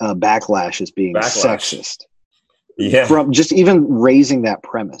backlash as being sexist. Yeah. From just even raising that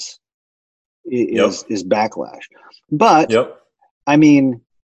premise is backlash. But I mean,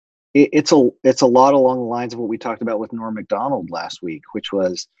 it's a lot along the lines of what we talked about with Norm Macdonald last week, which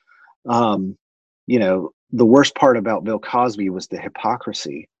was, you know, the worst part about Bill Cosby was the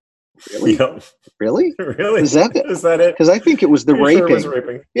hypocrisy. Really? Really? Really? Is that it? Because I think it was the raping. Sure it was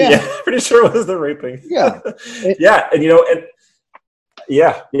raping. Yeah, pretty sure it was the raping. Yeah. Yeah, and you know, and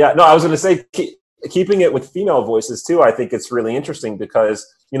no, I was going to say, keeping it with female voices too, I think it's really interesting because,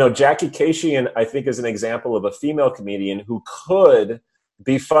 you know, Jackie Kashian, I think, is an example of a female comedian who could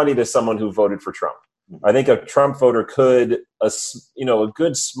be funny to someone who voted for Trump. I think a Trump voter could, you know, a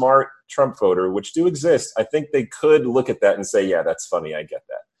good, smart Trump voter, which do exist, I think they could look at that and say, yeah, that's funny. I get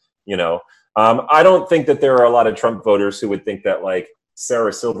that. You know, I don't think that there are a lot of Trump voters who would think that, like,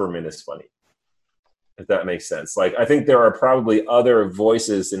 Sarah Silverman is funny, if that makes sense. Like, I think there are probably other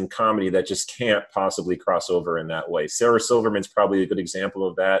voices in comedy that just can't possibly cross over in that way. Sarah Silverman's probably a good example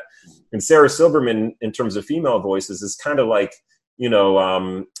of that. And Sarah Silverman, in terms of female voices, is kind of like, you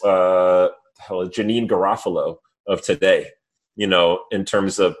know, Janine Garofalo of today, you know, in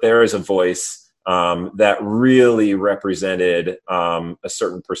terms of there is a voice that really represented a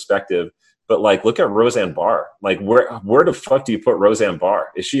certain perspective. But, like, look at Roseanne Barr. Like, where the fuck do you put Roseanne Barr?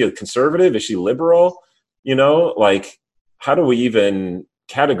 Is she a conservative? Is she liberal? You know, like, how do we even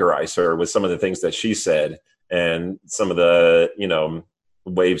categorize her with some of the things that she said and some of the, you know,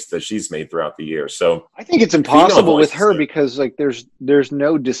 waves that she's made throughout the year? So I think it's impossible with her because, like, there's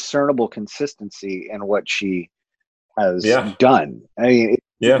no discernible consistency in what she has done. I mean,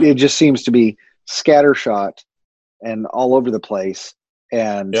 it just seems to be scattershot and all over the place,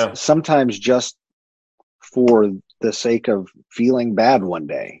 and sometimes just for the sake of feeling bad one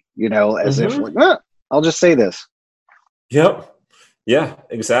day, you know, as if like, I'll just say this. Yep. Yeah,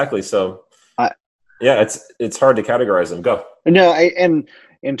 exactly. So it's hard to categorize them. Go. No, and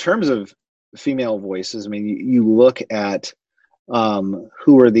in terms of female voices, I mean, you look at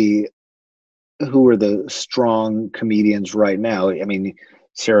who are the strong comedians right now. I mean,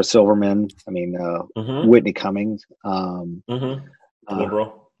 Sarah Silverman. I mean, Whitney Cummings.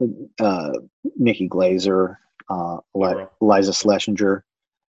 Liberal. Nikki Glaser. Liza Schlesinger.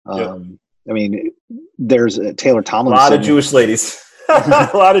 I mean, there's Taylor Tomlinson. A lot of Jewish ladies.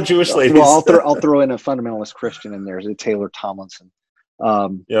 A lot of Jewish ladies. Well, I'll throw in a fundamentalist Christian in there. There's a Taylor Tomlinson.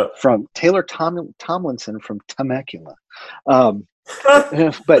 From Taylor Tomlinson from Temecula.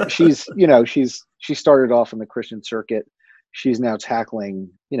 But she's, you know, she started off in the Christian circuit. She's now tackling,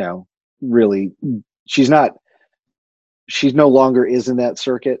 you know, really, she's no longer is in that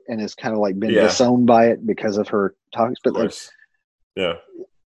circuit and has kind of like been disowned by it because of her talks. But like,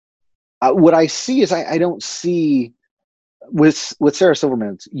 what I see is I don't see with Sarah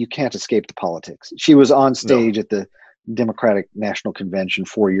Silverman, you can't escape the politics. She was on stage at the Democratic National Convention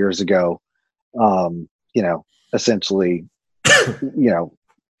 4 years ago, you know, essentially, you know,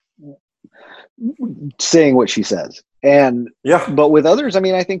 saying what she says. And but with others, I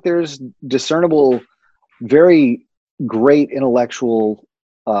mean, I think there's discernible, very great intellectual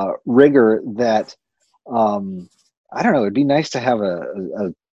rigor that I don't know, it'd be nice to have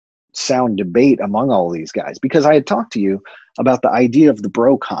a sound debate among all these guys, because I had talked to you about the idea of the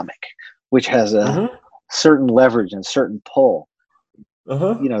bro comic, which has a certain leverage and certain pull.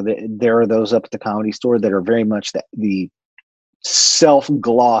 You know, there are those up at the Comedy Store that are very much the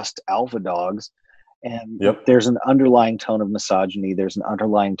self-glossed alpha dogs, and there's an underlying tone of misogyny. There's an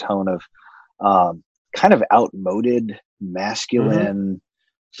underlying tone of kind of outmoded masculine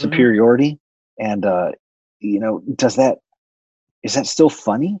superiority. And you know, is that still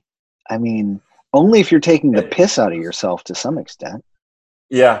funny? I mean, only if you're taking the piss out of yourself to some extent.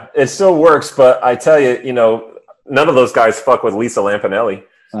 Yeah, it still works, but I tell you, you know, none of those guys fuck with Lisa Lampanelli.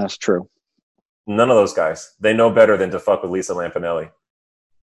 That's true. None of those guys. They know better than to fuck with Lisa Lampanelli.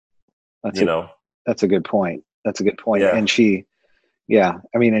 That's a good point. Yeah. And she,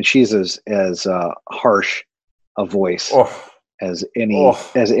 and she's as harsh a voice as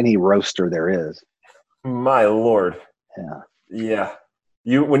any roaster there is. My Lord. Yeah. Yeah.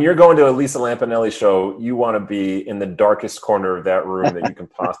 When you're going to a Lisa Lampanelli show, you want to be in the darkest corner of that room that you can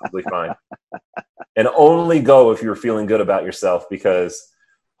possibly find. And only go if you're feeling good about yourself, because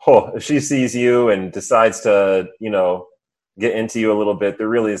if she sees you and decides to, get into you a little bit, there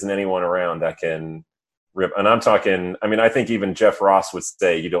really isn't anyone around that can rip. And I'm talking, I think even Jeff Ross would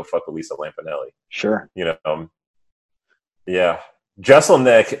say you don't fuck with Lisa Lampanelli. Sure. Yeah.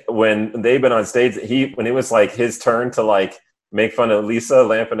 Jeselnik, when they've been on stage, when it was like his turn to like make fun of Lisa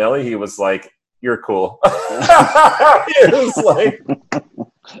Lampanelli, he was like, "You're cool." He was like,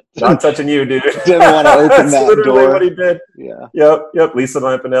 "Not touching you, dude." Didn't want to open That's that literally door. what he did. Yeah. Yep. Lisa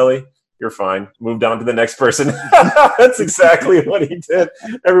Lampanelli, you're fine. Moved on to the next person. That's exactly what he did.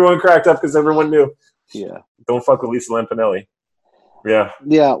 Everyone cracked up because everyone knew. Yeah. Don't fuck with Lisa Lampanelli. Yeah.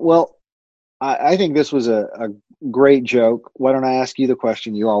 Yeah. Well, I think this was a great joke. Why don't I ask you the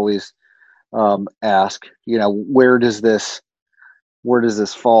question you always ask? Where does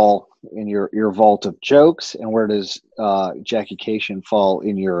this fall in your vault of jokes, and where does Jackie Kashian fall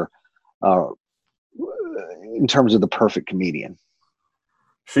in your in terms of the perfect comedian?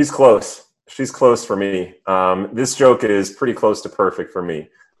 She's close. She's close for me. This joke is pretty close to perfect for me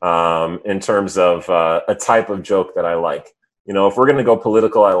in terms of a type of joke that I like. If we're going to go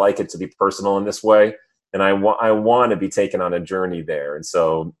political, I like it to be personal in this way. And I want to be taken on a journey there. And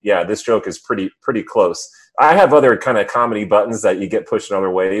so, yeah, this joke is pretty close. I have other kind of comedy buttons that you get pushed in other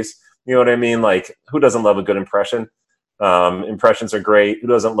ways. You know what I mean? Like, who doesn't love a good impression? Impressions are great. Who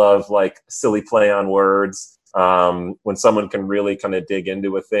doesn't love like silly play on words? When someone can really kind of dig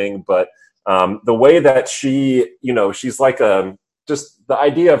into a thing. But the way that she's like just the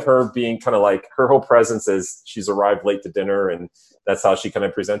idea of her being kind of like, her whole presence is she's arrived late to dinner, and that's how she kind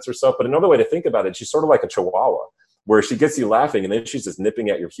of presents herself. But another way to think about it, she's sort of like a chihuahua, where she gets you laughing and then she's just nipping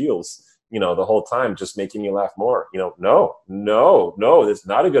at your heels, the whole time, just making you laugh more. No, that's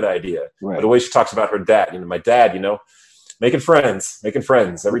not a good idea. Right. But the way she talks about her dad, my dad, making friends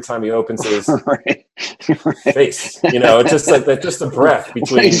every time he opens his right. face. It's just like that, just a breath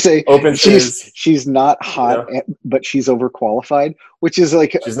between she's not hot, but she's overqualified, which is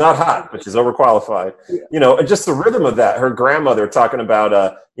like, she's not hot, but she's overqualified. Yeah. And just the rhythm of that. Her grandmother talking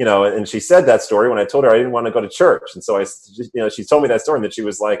about, and she said that story when I told her I didn't want to go to church, and so she told me that story, and then she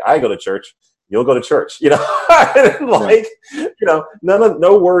was like, "I go to church, you'll go to church." And like,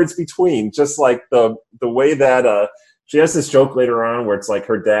 no words between, just like the way that. She has this joke later on where it's like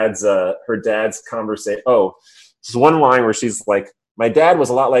her dad's conversation. Oh, there's one line where she's like, "My dad was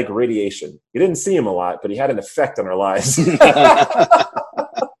a lot like radiation. You didn't see him a lot, but he had an effect on our lives." And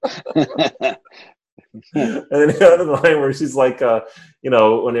then the other line where she's like,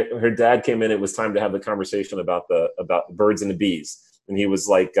 when her dad came in, it was time to have the conversation about the birds and the bees, and he was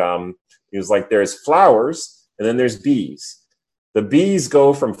like, "There's flowers and then there's bees. The bees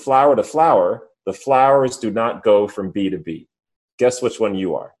go from flower to flower. The flowers do not go from bee to bee. Guess which one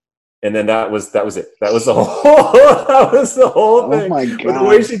you are." And then that was it. That was the whole thing. Oh my God. But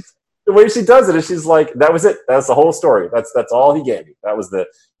the way she does it is she's like, that was it. That's the whole story. That's all he gave me. That was that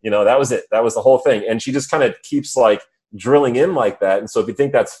was it. That was the whole thing. And she just kind of keeps like drilling in like that. And so if you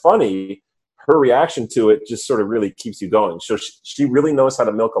think that's funny, her reaction to it just sort of really keeps you going. So she really knows how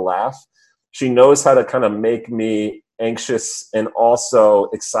to milk a laugh. She knows how to kind of make me anxious and also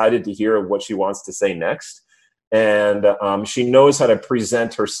excited to hear what she wants to say next. And she knows how to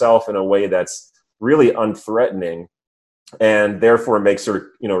present herself in a way that's really unthreatening, and therefore makes her,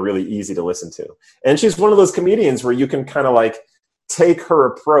 really easy to listen to. And she's one of those comedians where you can kind of like take her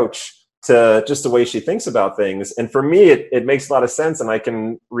approach to just the way she thinks about things. And for me, it makes a lot of sense, and I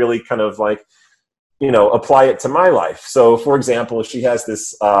can really kind of like, apply it to my life. So for example, she has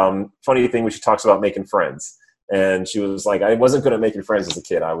this funny thing where she talks about making friends. And she was like, "I wasn't good at making friends as a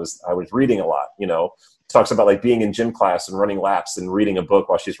kid. I was reading a lot, Talks about like being in gym class and running laps and reading a book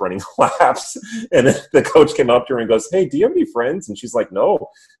while she's running laps. And the coach came up to her and goes, "Hey, do you have any friends?" And she's like, No.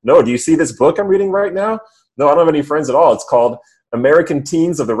 "Do you see this book I'm reading right now?" "No, I don't have any friends at all. It's called American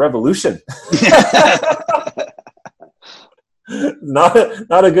Teens of the Revolution." Not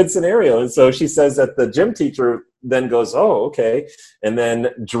a good scenario. And so she says that the gym teacher then goes, "Oh, okay," and then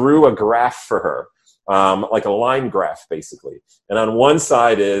drew a graph for her. Like a line graph, basically. And on one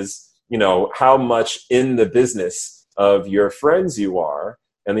side is, how much in the business of your friends you are.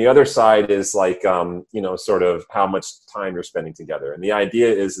 And the other side is like, sort of how much time you're spending together. And the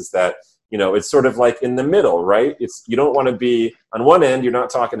idea is that, it's sort of like in the middle, right? You don't want to be on one end, you're not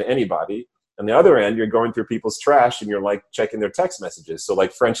talking to anybody. On the other end, you're going through people's trash and you're like checking their text messages. So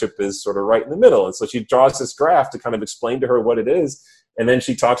like friendship is sort of right in the middle. And so she draws this graph to kind of explain to her what it is. And then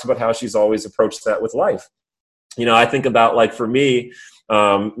she talks about how she's always approached that with life. I think about, like, for me,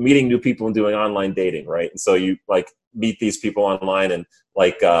 meeting new people and doing online dating, right? And so you like meet these people online and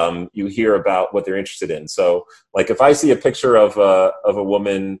like you hear about what they're interested in. So like if I see a picture of a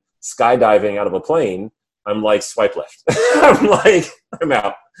woman skydiving out of a plane, I'm like, swipe left. I'm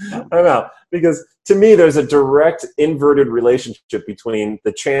out. Because to me, there's a direct inverted relationship between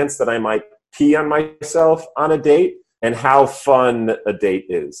the chance that I might pee on myself on a date and how fun a date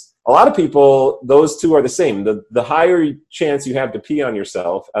is. A lot of people, those two are the same. The higher chance you have to pee on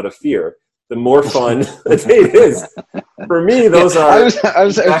yourself out of fear, the more fun a date is. For me, those are. I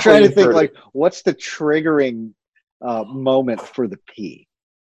was trying to think, like, what's the triggering moment for the pee?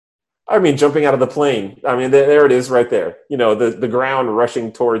 I mean, jumping out of the plane. I mean, there it is right there. The ground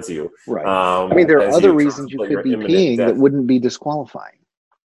rushing towards you. Right. I mean, there are other reasons you could be peeing that wouldn't be disqualifying.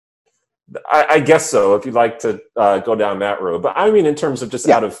 I guess so, if you'd like to go down that road. But I mean, in terms of just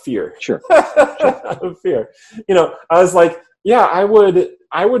out of fear. Sure. Out of fear. I was like, yeah,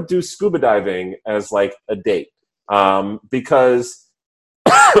 I would do scuba diving as like a date. Because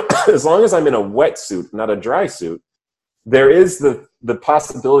as long as I'm in a wetsuit, not a dry suit, there is the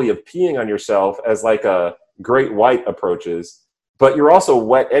possibility of peeing on yourself as like a great white approaches, but you're also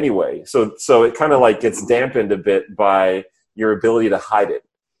wet anyway. So it kind of like gets dampened a bit by your ability to hide it.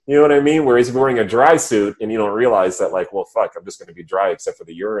 You know what I mean? Whereas if you're wearing a dry suit and you don't realize that, like, well, fuck, I'm just going to be dry except for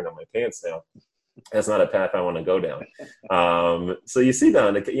the urine on my pants now. That's not a path I want to go down. So you see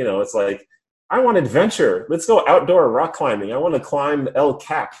that, it's like, I want adventure. Let's go outdoor rock climbing. I want to climb El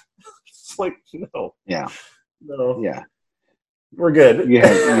Cap. It's like, no. Yeah. No. Yeah. We're good. You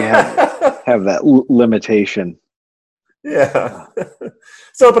have that limitation. Yeah.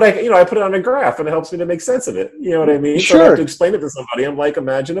 So, but I put it on a graph and it helps me to make sense of it. You know what I mean? Sure. So I have to explain it to somebody. I'm like,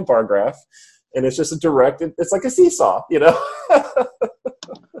 imagine a bar graph and it's just it's like a seesaw,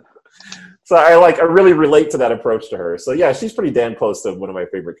 So I really relate to that approach to her. So yeah, she's pretty damn close to one of my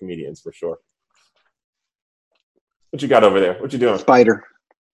favorite comedians for sure. What you got over there? What you doing?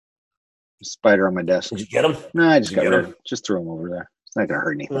 Spider on my desk. Did you get him? No, I just got him. Just threw him over there. It's not gonna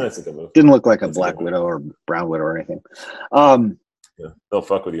hurt anything. That's a good move. Didn't look like a Black Widow or Brown Widow or anything. Yeah, they'll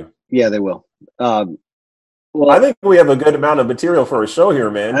fuck with you. Yeah, they will. Well, I think we have a good amount of material for a show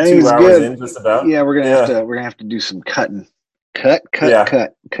here, man. I think 2 it's hours good. in, just about. Yeah, we're gonna have to do some cutting. Cut.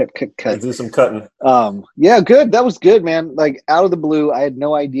 Let's do some cutting. Yeah, good. That was good, man. Like, out of the blue, I had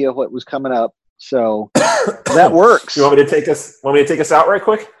no idea what was coming up, so that works. You want me to take us out right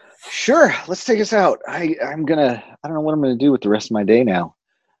quick? Sure, let's take us out. I don't know what I'm gonna do with the rest of my day now.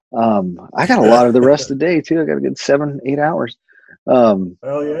 I got a lot of the rest of the day too. I got a good 7-8 hours. Hell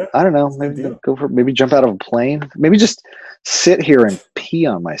yeah. I don't know. Maybe jump out of a plane. Maybe just sit here and pee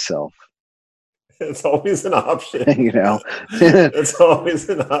on myself. It's always an option. It's always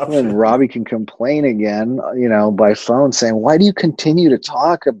an option. And Robbie can complain again, by phone saying, "Why do you continue to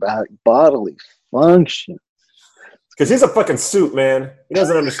talk about bodily function?" Because he's a fucking suit, man. He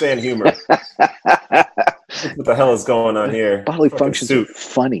doesn't understand humor. What the hell is going on here? Bodily functions are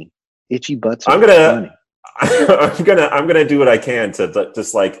funny. Itchy butts are funny. I'm gonna do what I can to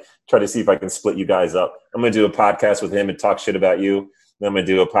just like try to see if I can split you guys up. I'm gonna do a podcast with him and talk shit about you. Then I'm gonna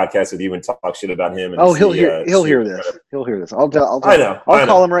do a podcast with you and talk shit about him. And he'll hear this. He'll hear this. I'll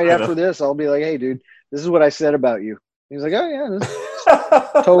call him right after this. I'll be like, "Hey, dude, this is what I said about you." He's like, "Oh yeah, this is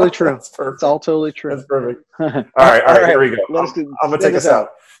totally true. That's perfect. It's all totally true." That's perfect. All right, here we go. I'm gonna take us out.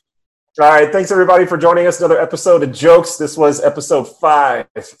 All right, thanks everybody for joining us. Another episode of Jokes. This was episode 5.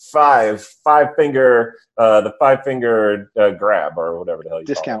 Five finger grab or whatever the hell you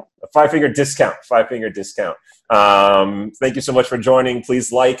discount. Call it. A 5-finger discount. 5-finger discount. Thank you so much for joining.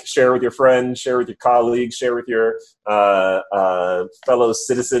 Please share with your friends, share with your colleagues, share with your fellow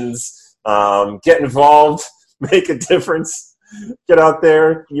citizens. Get involved. Make a difference. Get out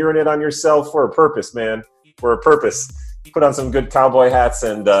there. Urinate on yourself for a purpose, man. For a purpose. Put on some good cowboy hats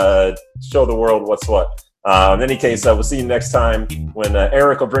and show the world what's what. In any case, we'll see you next time when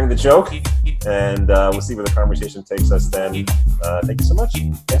Eric will bring the joke, and we'll see where the conversation takes us then. Thank you so much.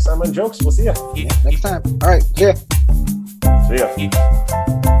 Next time on Jokes, we'll see you. Next time. All right. See ya. See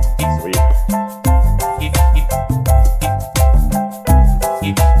ya.